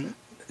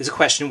there's a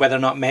question whether or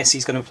not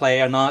Messi's going to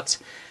play or not,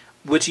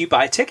 would you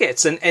buy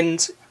tickets?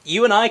 And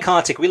you and I,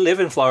 Kartik, we live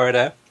in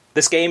Florida.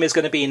 This game is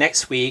going to be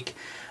next week.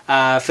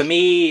 For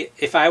me,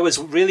 if I was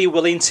really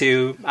willing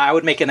to, I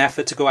would make an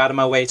effort to go out of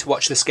my way to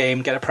watch this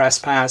game, get a press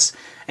pass,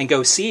 and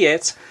go see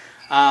it.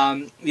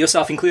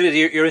 Yourself included,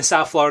 you're in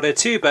South Florida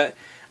too, but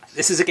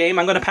this is a game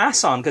I'm going to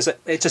pass on because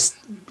it just,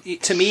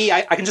 to me,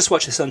 I can just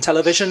watch this on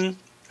television.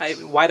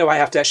 Why do I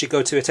have to actually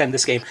go to attend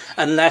this game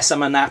unless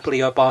I'm a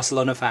Napoli or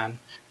Barcelona fan?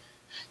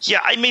 Yeah,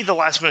 I made the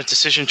last-minute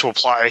decision to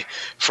apply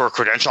for a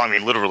credential. I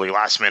mean, literally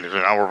last minute,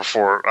 an hour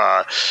before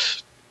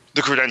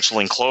the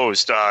credentialing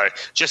closed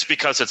just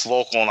because it's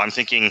local. And I'm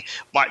thinking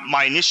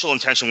my initial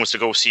intention was to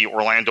go see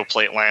Orlando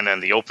play Atlanta in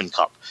the Open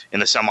Cup in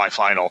the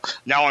semifinal.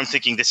 Now I'm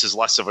thinking this is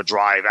less of a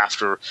drive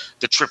after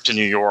the trip to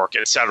New York,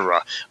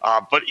 etc.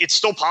 But it's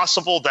still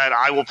possible that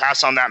I will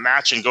pass on that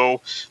match and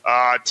go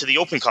to the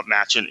Open Cup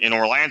match in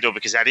Orlando,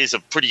 because that is a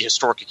pretty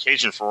historic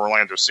occasion for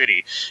Orlando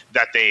City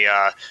that they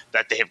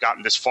have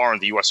gotten this far in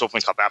the U.S. Open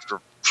Cup after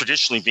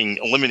traditionally being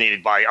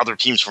eliminated by other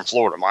teams from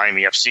Florida,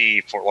 Miami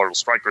FC, Fort Lauderdale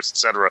Strikers,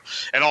 etc.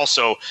 And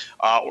also,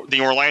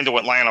 the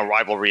Orlando-Atlanta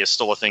rivalry is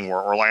still a thing where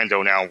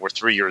Orlando now, we're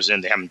 3 years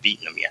in, they haven't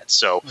beaten them yet.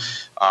 So,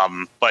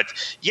 but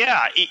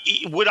yeah,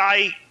 would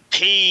I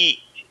pay?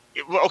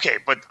 Okay,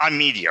 but I'm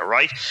media,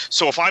 right?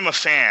 So if I'm a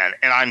fan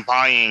and I'm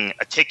buying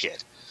a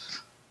ticket,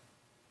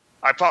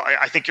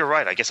 I think you're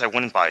right. I guess I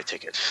wouldn't buy a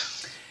ticket.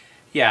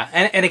 Yeah,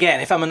 and again,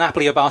 if I'm a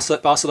Napoli or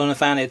Barcelona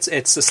fan, it's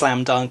a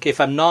slam dunk.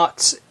 If I'm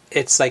not,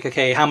 it's like,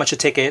 okay, how much are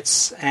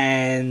tickets,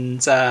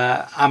 and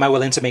am I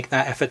willing to make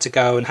that effort to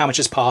go, and how much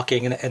is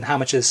parking, and how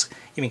much is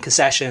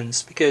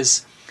concessions?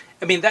 Because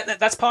I mean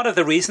that's part of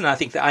the reason I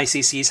think the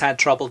ICC's had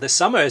trouble this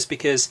summer, is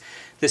because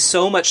there's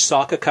so much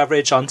soccer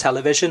coverage on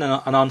television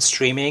and on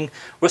streaming.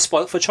 We're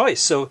spoilt for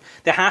choice, so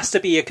there has to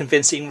be a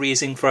convincing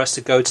reason for us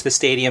to go to the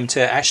stadium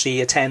to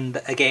actually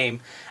attend a game.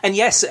 And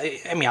yes,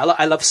 I mean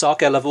I love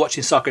soccer. I love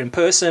watching soccer in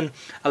person.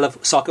 I love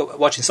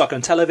watching soccer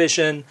on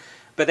television.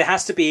 But there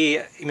has to be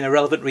a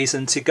relevant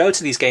reason to go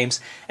to these games.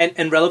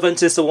 And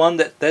Relevant is the one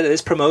that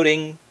is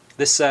promoting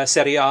this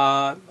Serie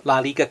A La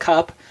Liga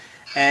Cup.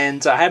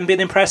 And I haven't been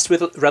impressed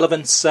with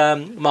Relevant's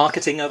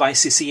marketing of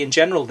ICC in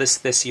general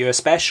this year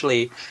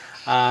especially.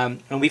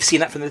 And we've seen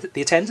that from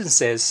the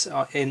attendances.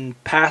 In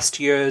past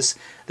years,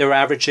 they were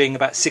averaging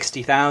about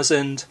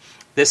 60,000.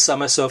 This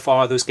summer so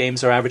far, those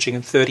games are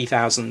averaging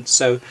 30,000.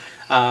 So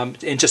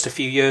in just a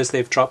few years,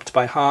 they've dropped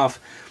by half.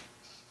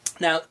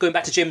 Now, going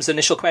back to Jim's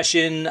initial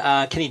question,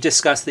 can you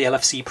discuss the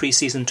LFC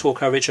preseason tour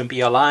coverage on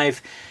BR Live?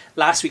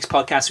 Last week's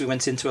podcast, we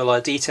went into a lot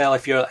of detail.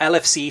 If you're an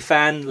LFC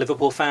fan,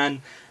 Liverpool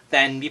fan,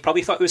 then you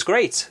probably thought it was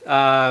great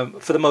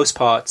for the most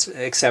part,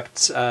 except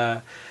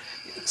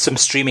some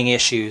streaming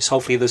issues.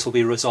 Hopefully those will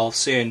be resolved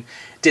soon.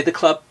 Did the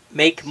club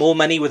make more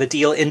money with a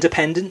deal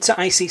independent to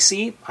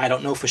ICC? I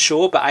don't know for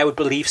sure, but I would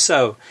believe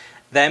so.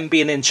 Them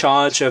being in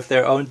charge of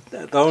their own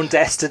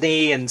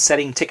destiny and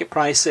setting ticket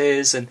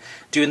prices and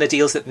doing the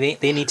deals that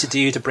they need to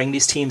do to bring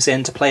these teams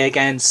in to play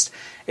against,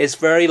 it's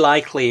very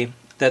likely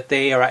that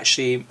they are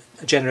actually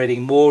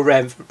generating more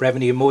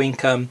revenue, more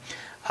income,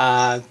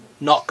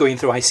 not going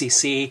through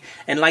ICC.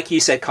 And like you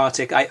said,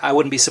 Kartik, I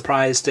wouldn't be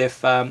surprised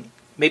if,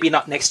 maybe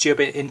not next year,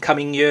 but in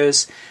coming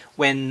years,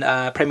 when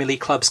Premier League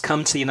clubs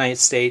come to the United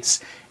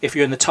States, if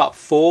you're in the top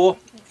four,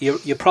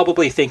 you're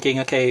probably thinking,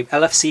 okay,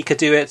 LFC could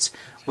do it,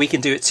 we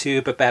can do it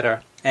too, but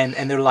better. And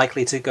they're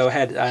likely to go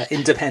ahead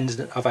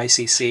independent of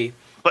ICC.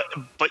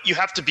 But you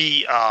have to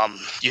be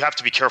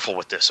careful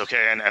with this,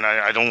 okay? And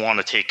I don't want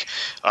to take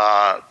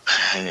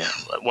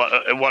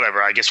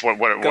whatever. I guess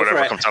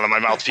whatever comes out of my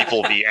mouth,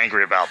 people will be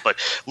angry about. But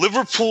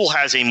Liverpool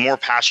has a more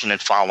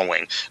passionate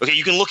following. Okay,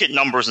 you can look at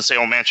numbers and say,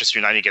 oh, Manchester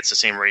United gets the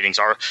same ratings,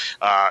 or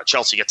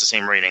Chelsea gets the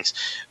same ratings.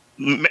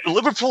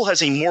 Liverpool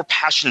has a more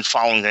passionate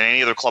following than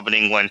any other club in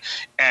England,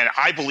 and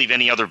I believe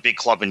any other big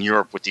club in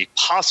Europe, with the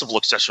possible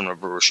exception of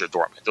Borussia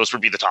Dortmund. Those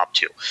would be the top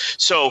two.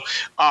 So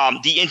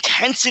the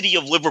intensity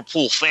of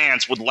Liverpool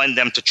fans would lend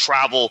them to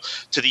travel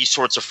to these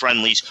sorts of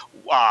friendlies,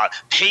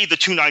 pay the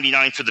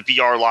 $2.99 for the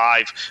BR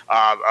Live,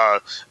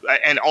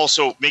 and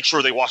also make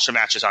sure they watch the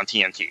matches on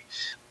TNT.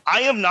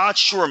 I am not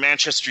sure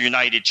Manchester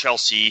United,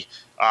 Chelsea,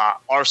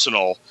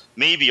 Arsenal,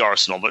 maybe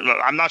Arsenal, but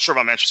I'm not sure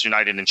about Manchester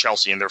United and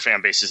Chelsea and their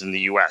fan bases in the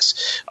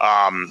U.S.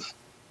 And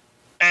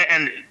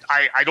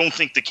I don't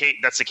think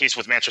that's the case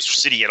with Manchester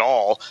City at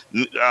all.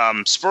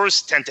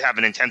 Spurs tend to have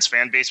an intense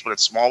fan base, but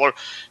it's smaller.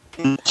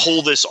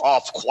 Pull this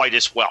off quite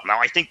as well. Now,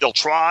 I think they'll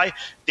try.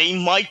 They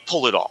might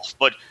pull it off,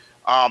 but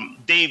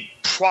they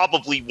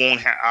probably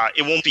won't.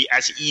 It won't be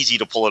as easy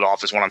to pull it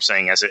off, is what I'm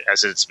saying, as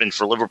it's been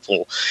for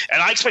Liverpool.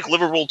 And I expect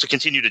Liverpool to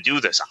continue to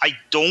do this. I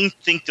don't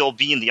think they'll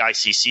be in the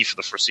ICC for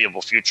the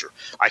foreseeable future.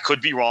 I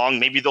could be wrong.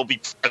 Maybe they'll be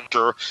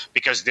pressure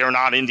because they're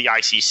not in the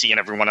ICC and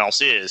everyone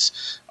else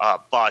is.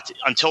 But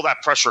until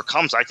that pressure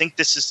comes, I think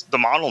this is the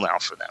model now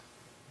for them.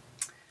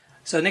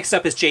 So next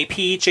up is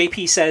JP.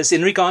 JP says,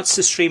 in regards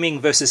to streaming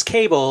versus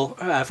cable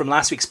from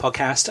last week's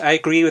podcast, I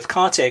agree with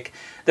Kartik.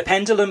 The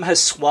pendulum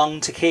has swung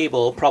to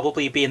cable,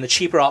 probably being the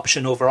cheaper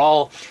option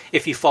overall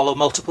if you follow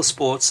multiple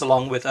sports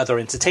along with other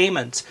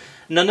entertainment.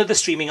 None of the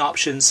streaming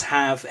options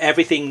have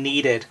everything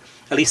needed,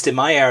 at least in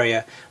my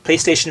area.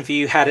 PlayStation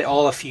Vue had it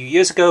all a few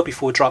years ago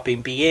before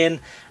dropping beIN,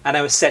 and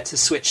I was set to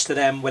switch to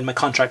them when my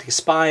contract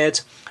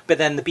expired, but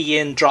then the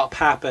beIN drop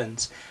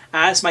happened.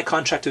 As my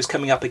contract was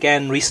coming up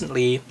again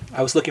recently,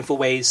 I was looking for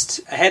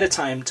ways ahead of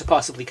time to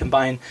possibly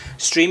combine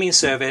streaming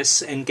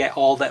service and get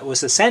all that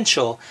was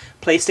essential.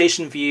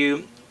 PlayStation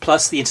Vue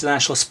plus the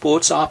international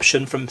sports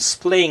option from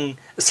Sling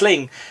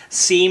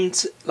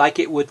seemed like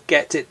it would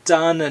get it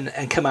done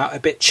and come out a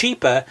bit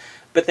cheaper,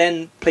 But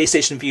then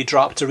PlayStation Vue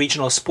dropped a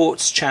regional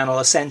sports channel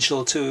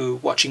essential to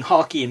watching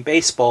hockey and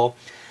baseball.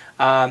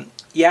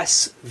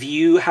 Yes,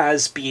 Vue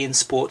has beIN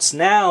Sports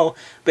now,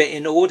 but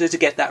in order to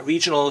get that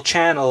regional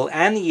channel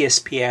and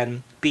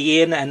ESPN,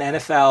 beIN and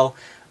NFL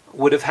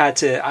would have had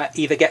to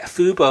either get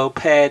Fubo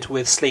paired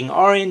with Sling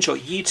Orange or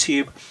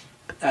YouTube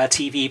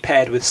TV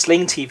paired with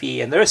Sling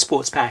TV and their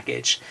sports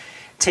package.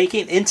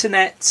 Taking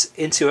internet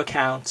into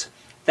account,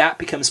 that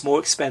becomes more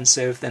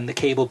expensive than the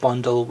cable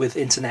bundle with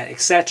internet,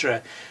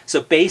 etc.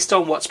 So based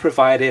on what's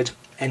provided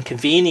and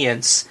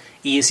convenience,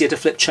 easier to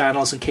flip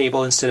channels and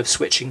cable instead of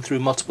switching through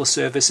multiple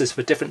services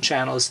for different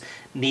channels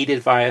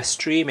needed via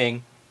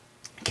streaming.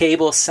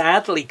 Cable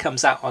sadly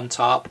comes out on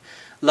top.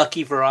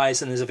 Lucky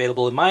Verizon is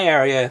available in my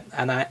area,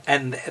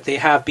 and they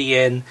have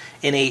beIN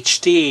in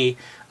HD,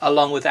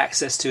 along with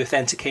access to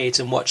authenticate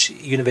and watch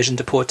Univision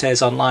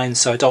Deportes online,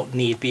 so I don't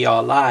need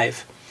BR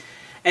Live.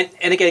 And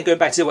again, going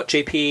back to what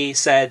JP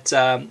said,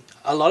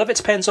 a lot of it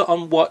depends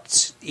on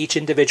what each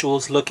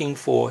individual's looking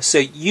for. So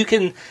you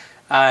can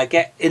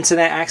get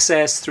internet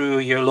access through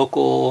your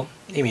local,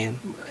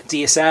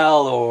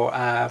 DSL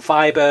or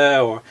fiber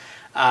or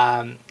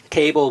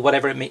cable,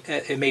 whatever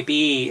it may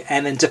be,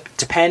 and then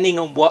depending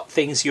on what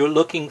things you're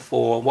looking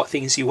for, what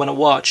things you want to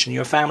watch and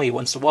your family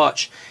wants to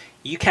watch,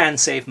 you can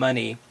save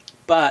money,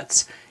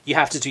 but you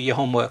have to do your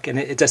homework, and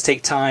it does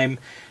take time.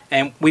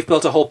 And we've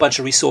built a whole bunch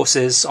of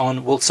resources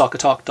on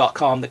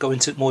worldsoccertalk.com that go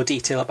into more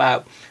detail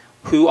about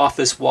who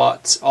offers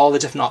what, all the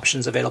different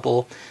options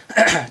available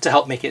to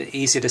help make it an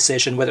easier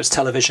decision, whether it's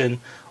television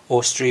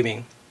or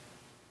streaming.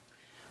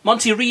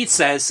 Monty Reed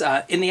says,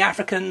 in the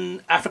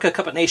Africa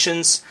Cup of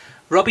Nations,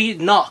 Robbie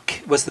Knock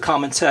was the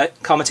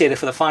commentator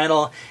for the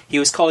final. He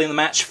was calling the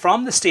match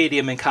from the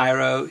stadium in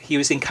Cairo. He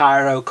was in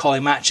Cairo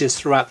calling matches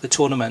throughout the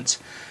tournament.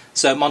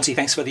 So, Monty,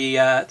 thanks for the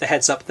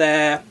heads up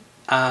there.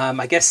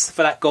 I guess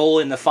for that goal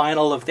in the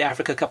final of the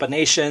Africa Cup of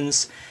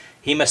Nations,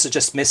 he must have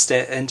just missed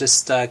it and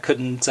just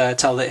couldn't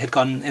tell that it had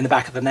gone in the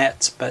back of the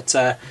net. But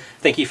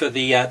thank you for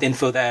the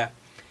info there.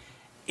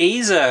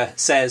 Aza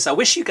says, I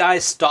wish you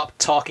guys stopped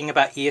talking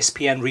about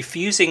ESPN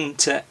refusing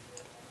to...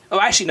 Oh,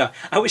 actually, no.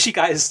 I wish you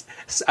guys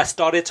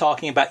started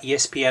talking about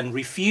ESPN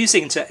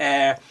refusing to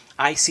air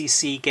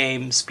ICC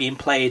games being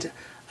played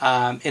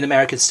in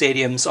American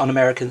stadiums on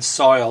American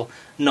soil,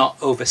 not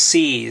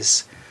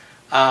overseas.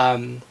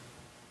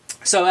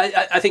 So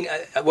I think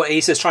what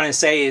Asa is trying to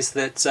say is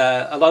that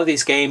a lot of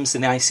these games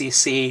in the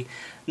ICC,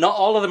 not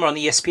all of them are on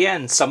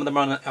ESPN. Some of them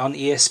are on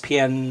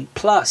ESPN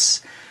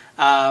Plus.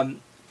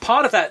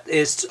 Part of that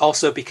is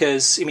also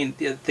because,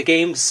 the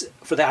games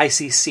for the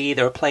ICC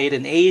that are played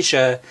in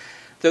Asia,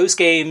 those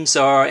games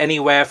are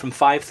anywhere from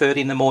 5:30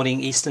 in the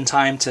morning Eastern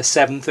Time to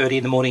 7:30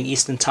 in the morning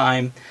Eastern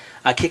Time,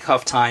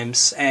 kickoff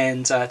times.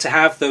 And to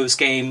have those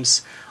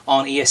games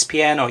on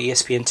ESPN or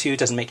ESPN2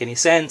 doesn't make any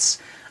sense.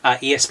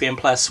 ESPN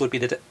Plus would be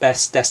the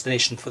best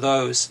destination for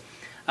those.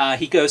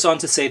 He goes on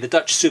to say the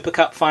Dutch Super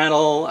Cup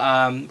final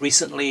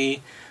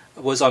recently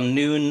was on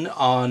noon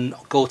on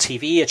Go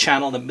TV, a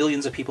channel that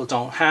millions of people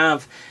don't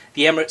have.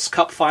 The Emirates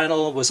Cup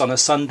final was on a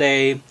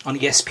Sunday on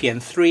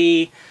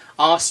ESPN3.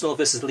 Arsenal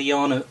versus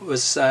Lyon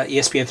was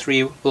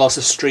ESPN3 will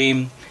also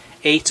stream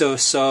 8 or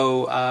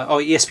so,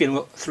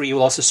 ESPN3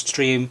 will also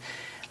stream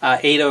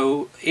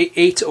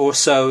 8 or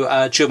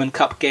so German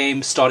Cup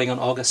games starting on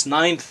August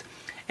 9th.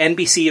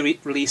 NBC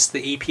released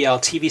the EPL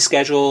TV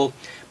schedule.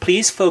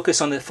 Please focus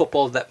on the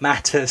football that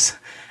matters.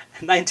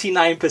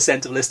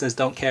 99% of listeners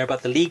don't care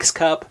about the Leagues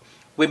Cup,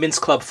 Women's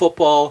Club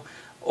Football,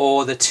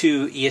 or the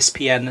two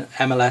ESPN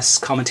MLS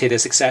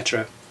commentators,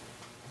 etc.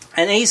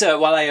 And Asa,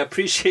 while I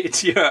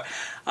appreciate your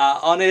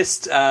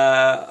honest,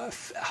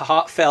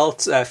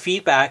 heartfelt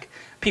feedback,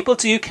 people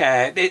do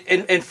care.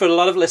 And for a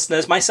lot of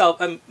listeners,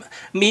 myself,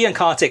 me and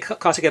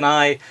Kartik and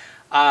I,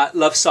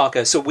 love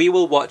soccer, so we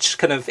will watch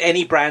kind of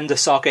any brand of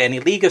soccer, any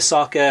league of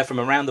soccer from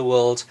around the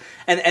world,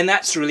 and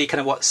that's really kind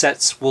of what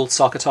sets World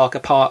Soccer Talk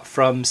apart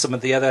from some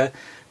of the other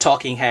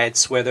talking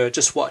heads, where they're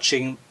just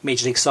watching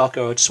Major League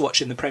Soccer or just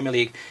watching the Premier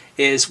League.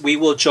 Is we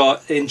will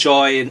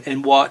enjoy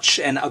and watch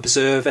and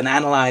observe and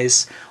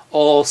analyze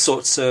all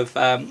sorts of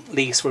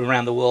leagues from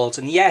around the world.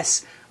 And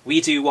yes,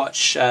 we do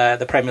watch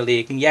the Premier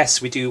League, and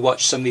yes, we do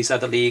watch some of these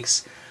other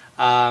leagues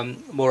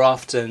more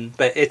often.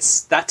 But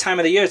it's that time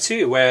of the year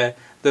too where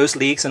those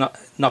leagues are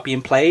not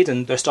being played,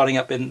 and they're starting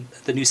up in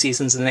the new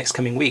seasons in the next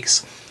coming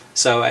weeks.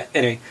 So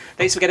anyway,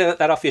 thanks for getting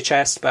that off your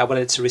chest, but I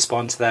wanted to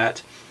respond to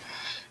that.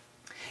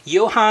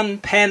 Johan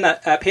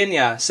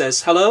Pena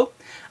says, hello,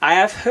 I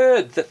have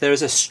heard that there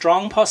is a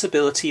strong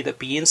possibility that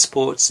beIN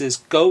Sports is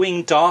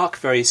going dark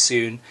very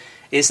soon.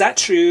 Is that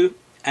true?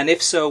 And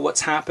if so,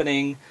 what's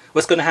going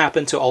to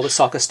happen to all the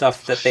soccer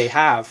stuff that they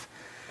have?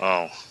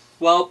 Oh.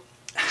 Well,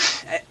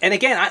 and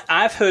again,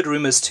 I've heard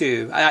rumors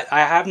too.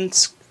 I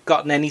haven't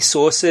gotten any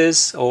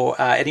sources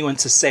or anyone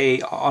to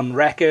say on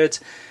record,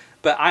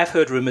 but I've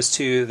heard rumors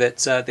too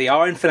that they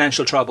are in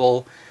financial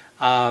trouble.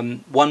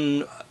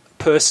 One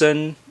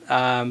person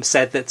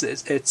said that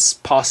it's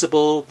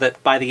possible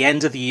that by the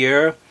end of the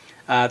year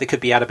they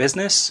could be out of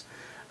business.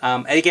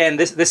 Again,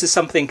 this is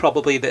something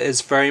probably that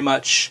is very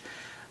much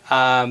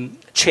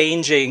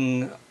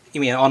changing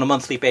on a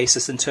monthly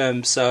basis in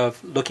terms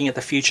of looking at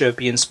the future of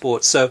beIN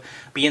Sports. So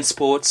beIN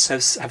Sports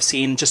have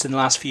seen just in the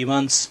last few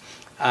months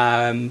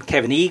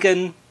Kevin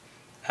Egan,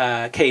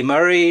 Kay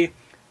Murray,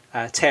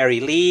 Terry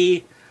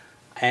Lee,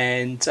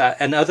 and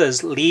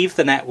others leave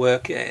the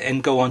network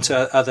and go on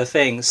to other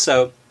things.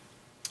 So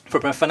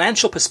from a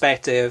financial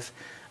perspective,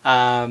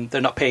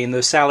 they're not paying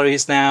those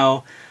salaries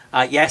now.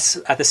 Yes,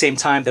 at the same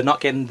time, they're not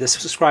getting the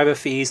subscriber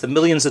fees, the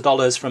millions of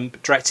dollars from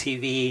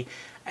DirecTV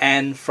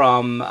and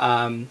from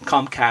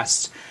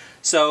Comcast.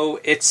 So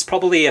it's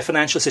probably a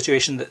financial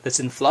situation that's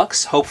in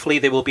flux. Hopefully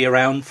they will be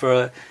around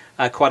for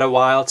quite a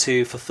while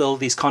to fulfill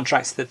these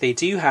contracts that they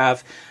do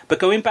have. But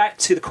going back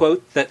to the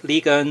quote that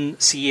Ligue 1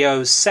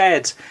 CEO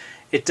said,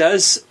 it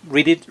does,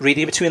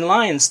 reading between the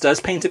lines, does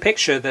paint a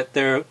picture that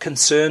they're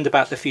concerned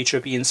about the future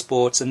of beIN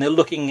Sports, and they're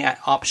looking at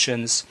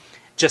options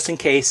just in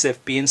case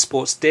if beIN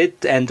Sports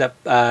did end up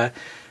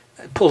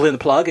pulling the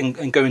plug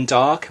and going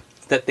dark,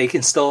 that they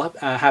can still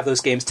have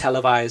those games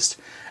televised.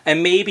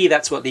 And maybe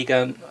that's what Ligue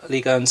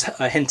 1's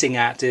hinting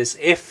at, is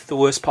if the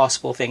worst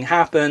possible thing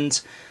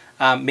happened,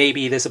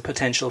 maybe there's a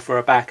potential for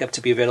a backup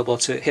to be available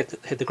to hit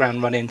the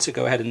ground running, to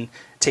go ahead and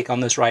take on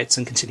those rights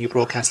and continue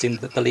broadcasting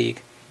the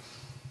league.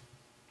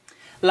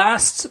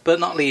 Last but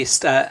not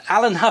least,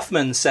 Alan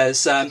Huffman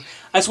says, I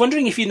was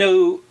wondering if you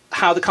know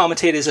how the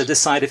commentators are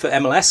decided for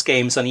MLS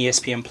games on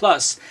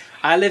ESPN+.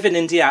 I live in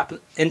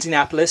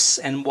Indianapolis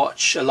and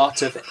watch a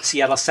lot of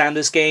Seattle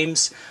Sounders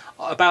games.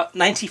 About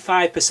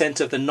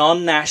 95% of the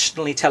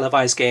non-nationally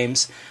televised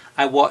games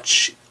I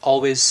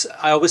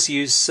always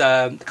use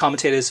the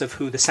commentators of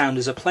who the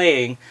Sounders are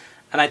playing,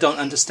 and I don't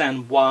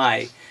understand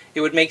why.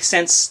 It would make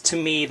sense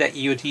to me that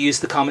you would use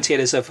the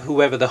commentators of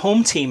whoever the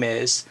home team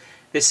is.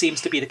 This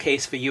seems to be the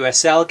case for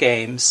USL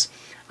games.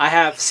 I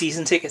have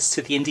season tickets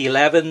to the Indy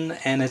 11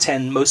 and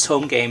attend most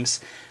home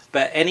games,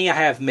 but any I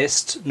have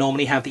missed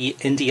normally have the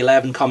Indy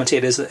 11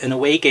 commentators. In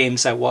away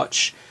games I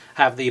watch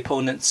have the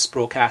opponent's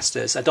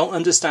broadcasters. I don't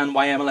understand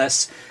why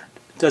MLS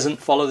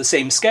doesn't follow the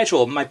same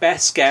schedule. My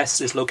best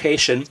guess is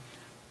location,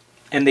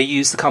 and they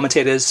use the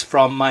commentators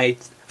from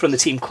the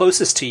team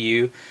closest to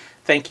you.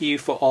 Thank you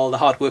for all the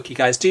hard work you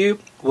guys do.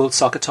 World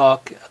Soccer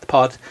Talk, the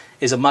pod,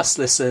 is a must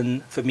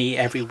listen for me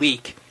every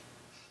week.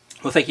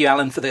 Well, thank you,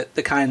 Alan, for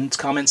the kind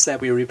comments there.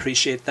 We really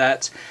appreciate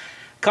that.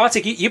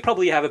 Kartik, you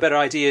probably have a better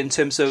idea in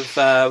terms of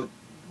the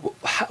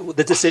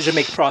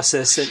decision-making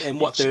process and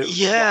why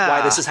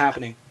this is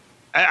happening.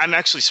 I'm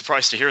actually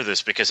surprised to hear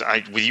this, because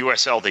with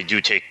USL they do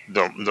take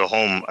the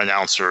home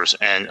announcers,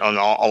 and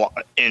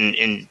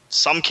in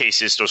some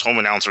cases those home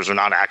announcers are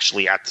not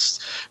actually at the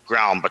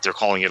ground, but they're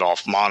calling it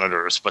off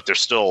monitors. But they're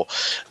still,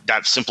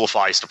 that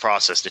simplifies the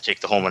process to take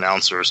the home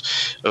announcers.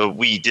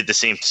 We did the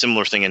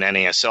similar thing in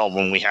NASL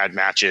when we had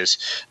matches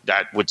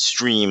that would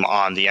stream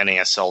on the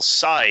NASL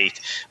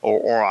site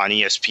or on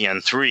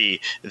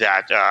ESPN3.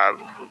 That,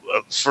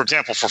 for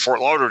example, for Fort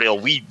Lauderdale,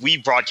 we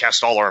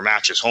broadcast all our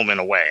matches home and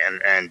away,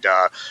 and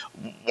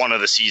one of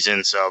the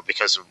seasons,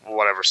 because of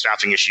whatever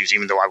staffing issues,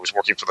 even though I was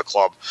working for the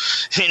club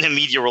in a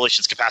media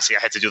relations capacity, I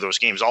had to do those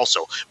games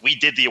also. We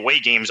did the away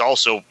games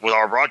also with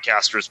our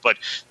broadcasters, but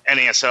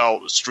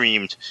NASL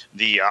streamed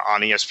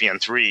on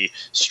ESPN3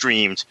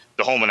 streamed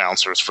the home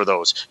announcers for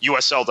those.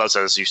 USL does,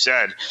 as you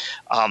said.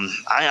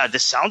 The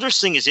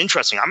Sounders thing is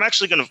interesting. I'm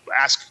actually going to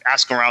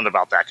ask around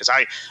about that, because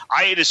I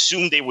had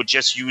assumed they would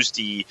just use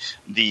the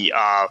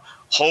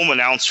home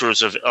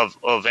announcers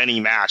of any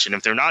match. And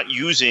if they're not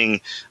using,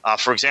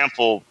 for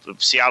example,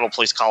 Seattle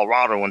plays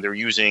Colorado, and they're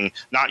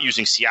not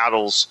using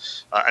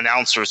Seattle's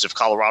announcers if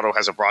Colorado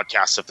has a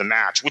broadcast of the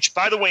match, which,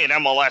 by the way, in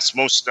MLS,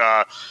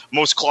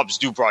 most clubs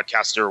do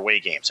broadcast their away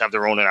games, have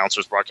their own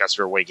announcers broadcast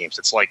their away games.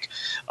 It's like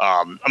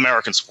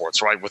American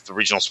sports, right, with the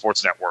regional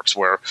sports networks,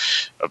 where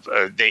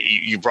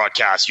you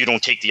broadcast, you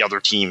don't take the other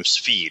team's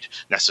feed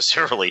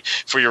necessarily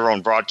for your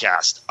own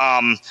broadcast.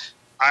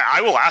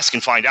 I will ask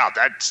and find out.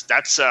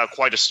 That's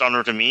quite a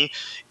stunner to me.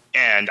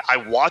 And I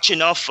watch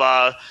enough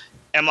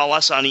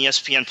MLS on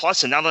ESPN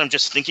Plus, and now that I'm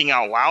just thinking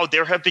out loud,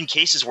 there have been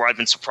cases where I've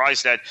been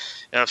surprised that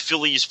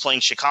Philly is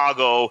playing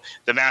Chicago.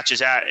 The match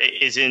is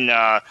in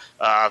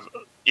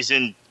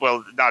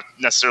well, not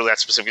necessarily that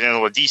specific.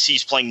 DC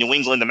is playing New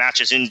England. The match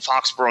is in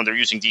Foxborough, and they're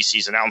using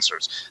DC's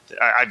announcers.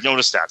 I've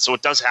noticed that, so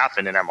it does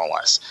happen in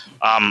MLS.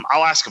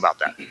 I'll ask about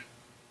that.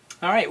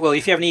 All right. Well,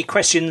 if you have any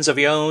questions of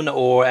your own,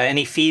 or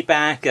any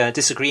feedback,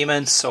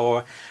 disagreements,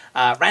 or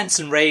rants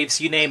and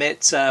raves, you name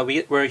it,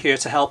 we're here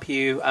to help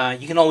you.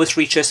 You can always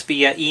reach us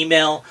via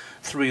email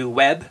through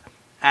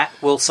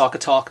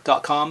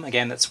web@worldsoccertalk.com.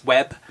 Again, that's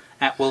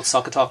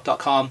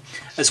web@worldsoccertalk.com,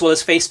 as well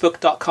as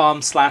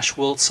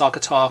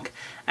facebook.com/worldsoccertalk,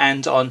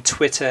 and on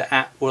Twitter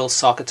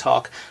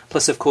 @worldsoccertalk.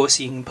 Plus, of course,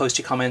 you can post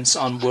your comments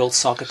on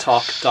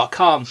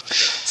worldsoccertalk.com.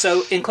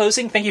 So, in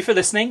closing, thank you for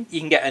listening. You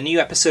can get a new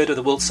episode of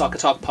the World Soccer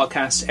Talk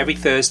podcast every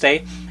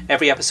Thursday.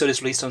 Every episode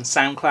is released on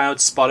SoundCloud,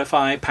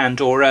 Spotify,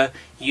 Pandora,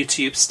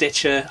 YouTube,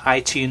 Stitcher,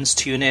 iTunes,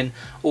 TuneIn,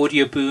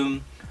 Audio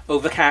Boom,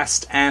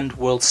 Overcast, and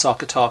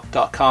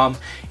worldsoccertalk.com.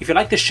 If you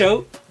like the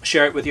show,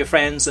 share it with your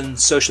friends on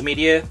social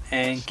media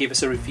and give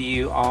us a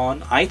review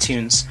on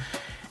iTunes.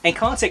 And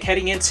Kartik,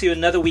 heading into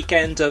another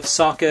weekend of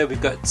soccer,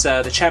 we've got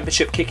the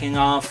Championship kicking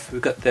off,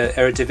 we've got the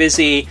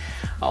Eredivisie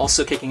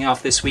also kicking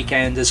off this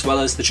weekend, as well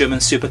as the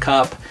German Super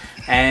Cup,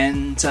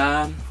 and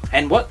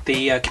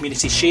the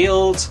Community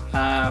Shield,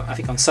 I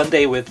think on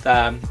Sunday with,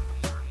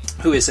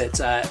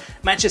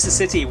 Manchester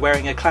City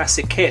wearing a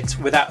classic kit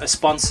without a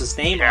sponsor's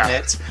name on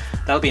it.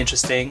 That'll be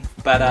interesting.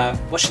 But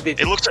what should they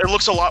do? It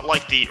looks a lot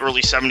like the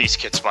early 70s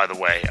kits, by the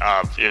way.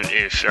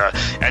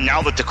 And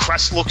now that the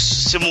crest looks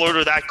similar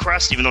to that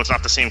crest, even though it's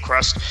not the same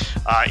crest,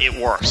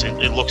 it works.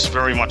 It looks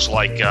very much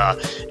like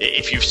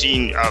if you've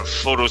seen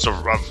photos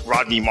of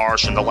Rodney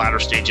Marsh in the latter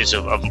stages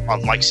of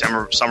Mike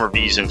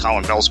Summerby's and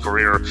Colin Bell's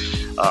career,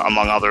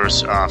 among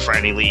others, for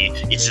Andy Lee,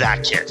 it's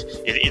that kit.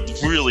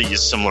 It really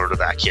is similar to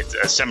that kit,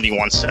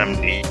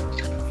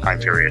 71-70 time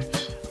period.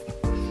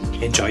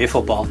 Enjoy your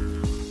football.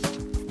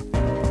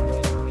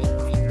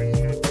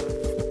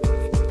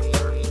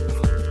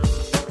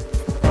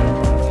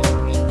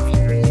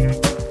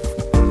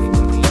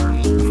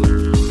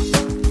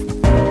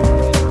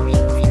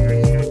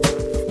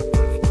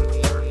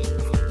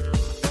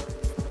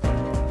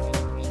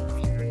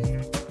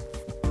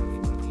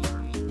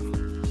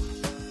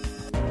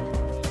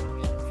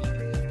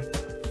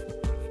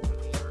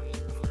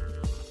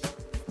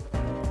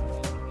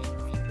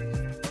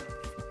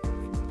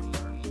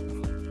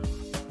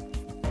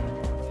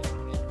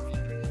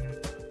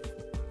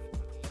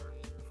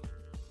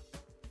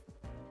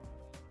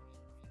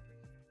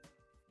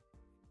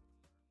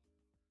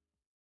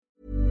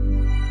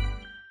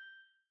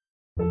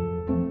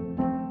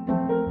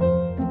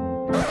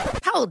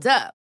 Hold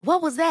up.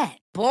 What was that?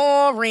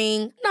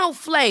 Boring. No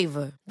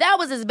flavor. That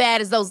was as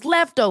bad as those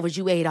leftovers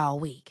you ate all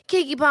week.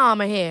 Keke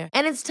Palmer here,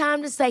 and it's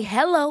time to say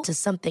hello to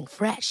something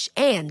fresh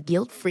and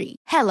guilt-free.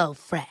 Hello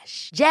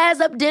Fresh.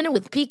 Jazz up dinner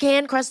with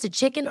pecan-crusted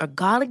chicken or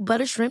garlic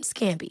butter shrimp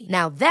scampi.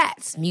 Now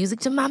that's music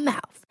to my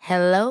mouth.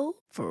 Hello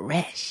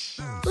Fresh.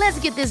 Let's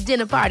get this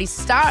dinner party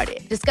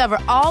started. Discover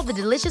all the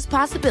delicious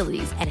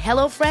possibilities at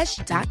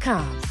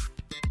HelloFresh.com.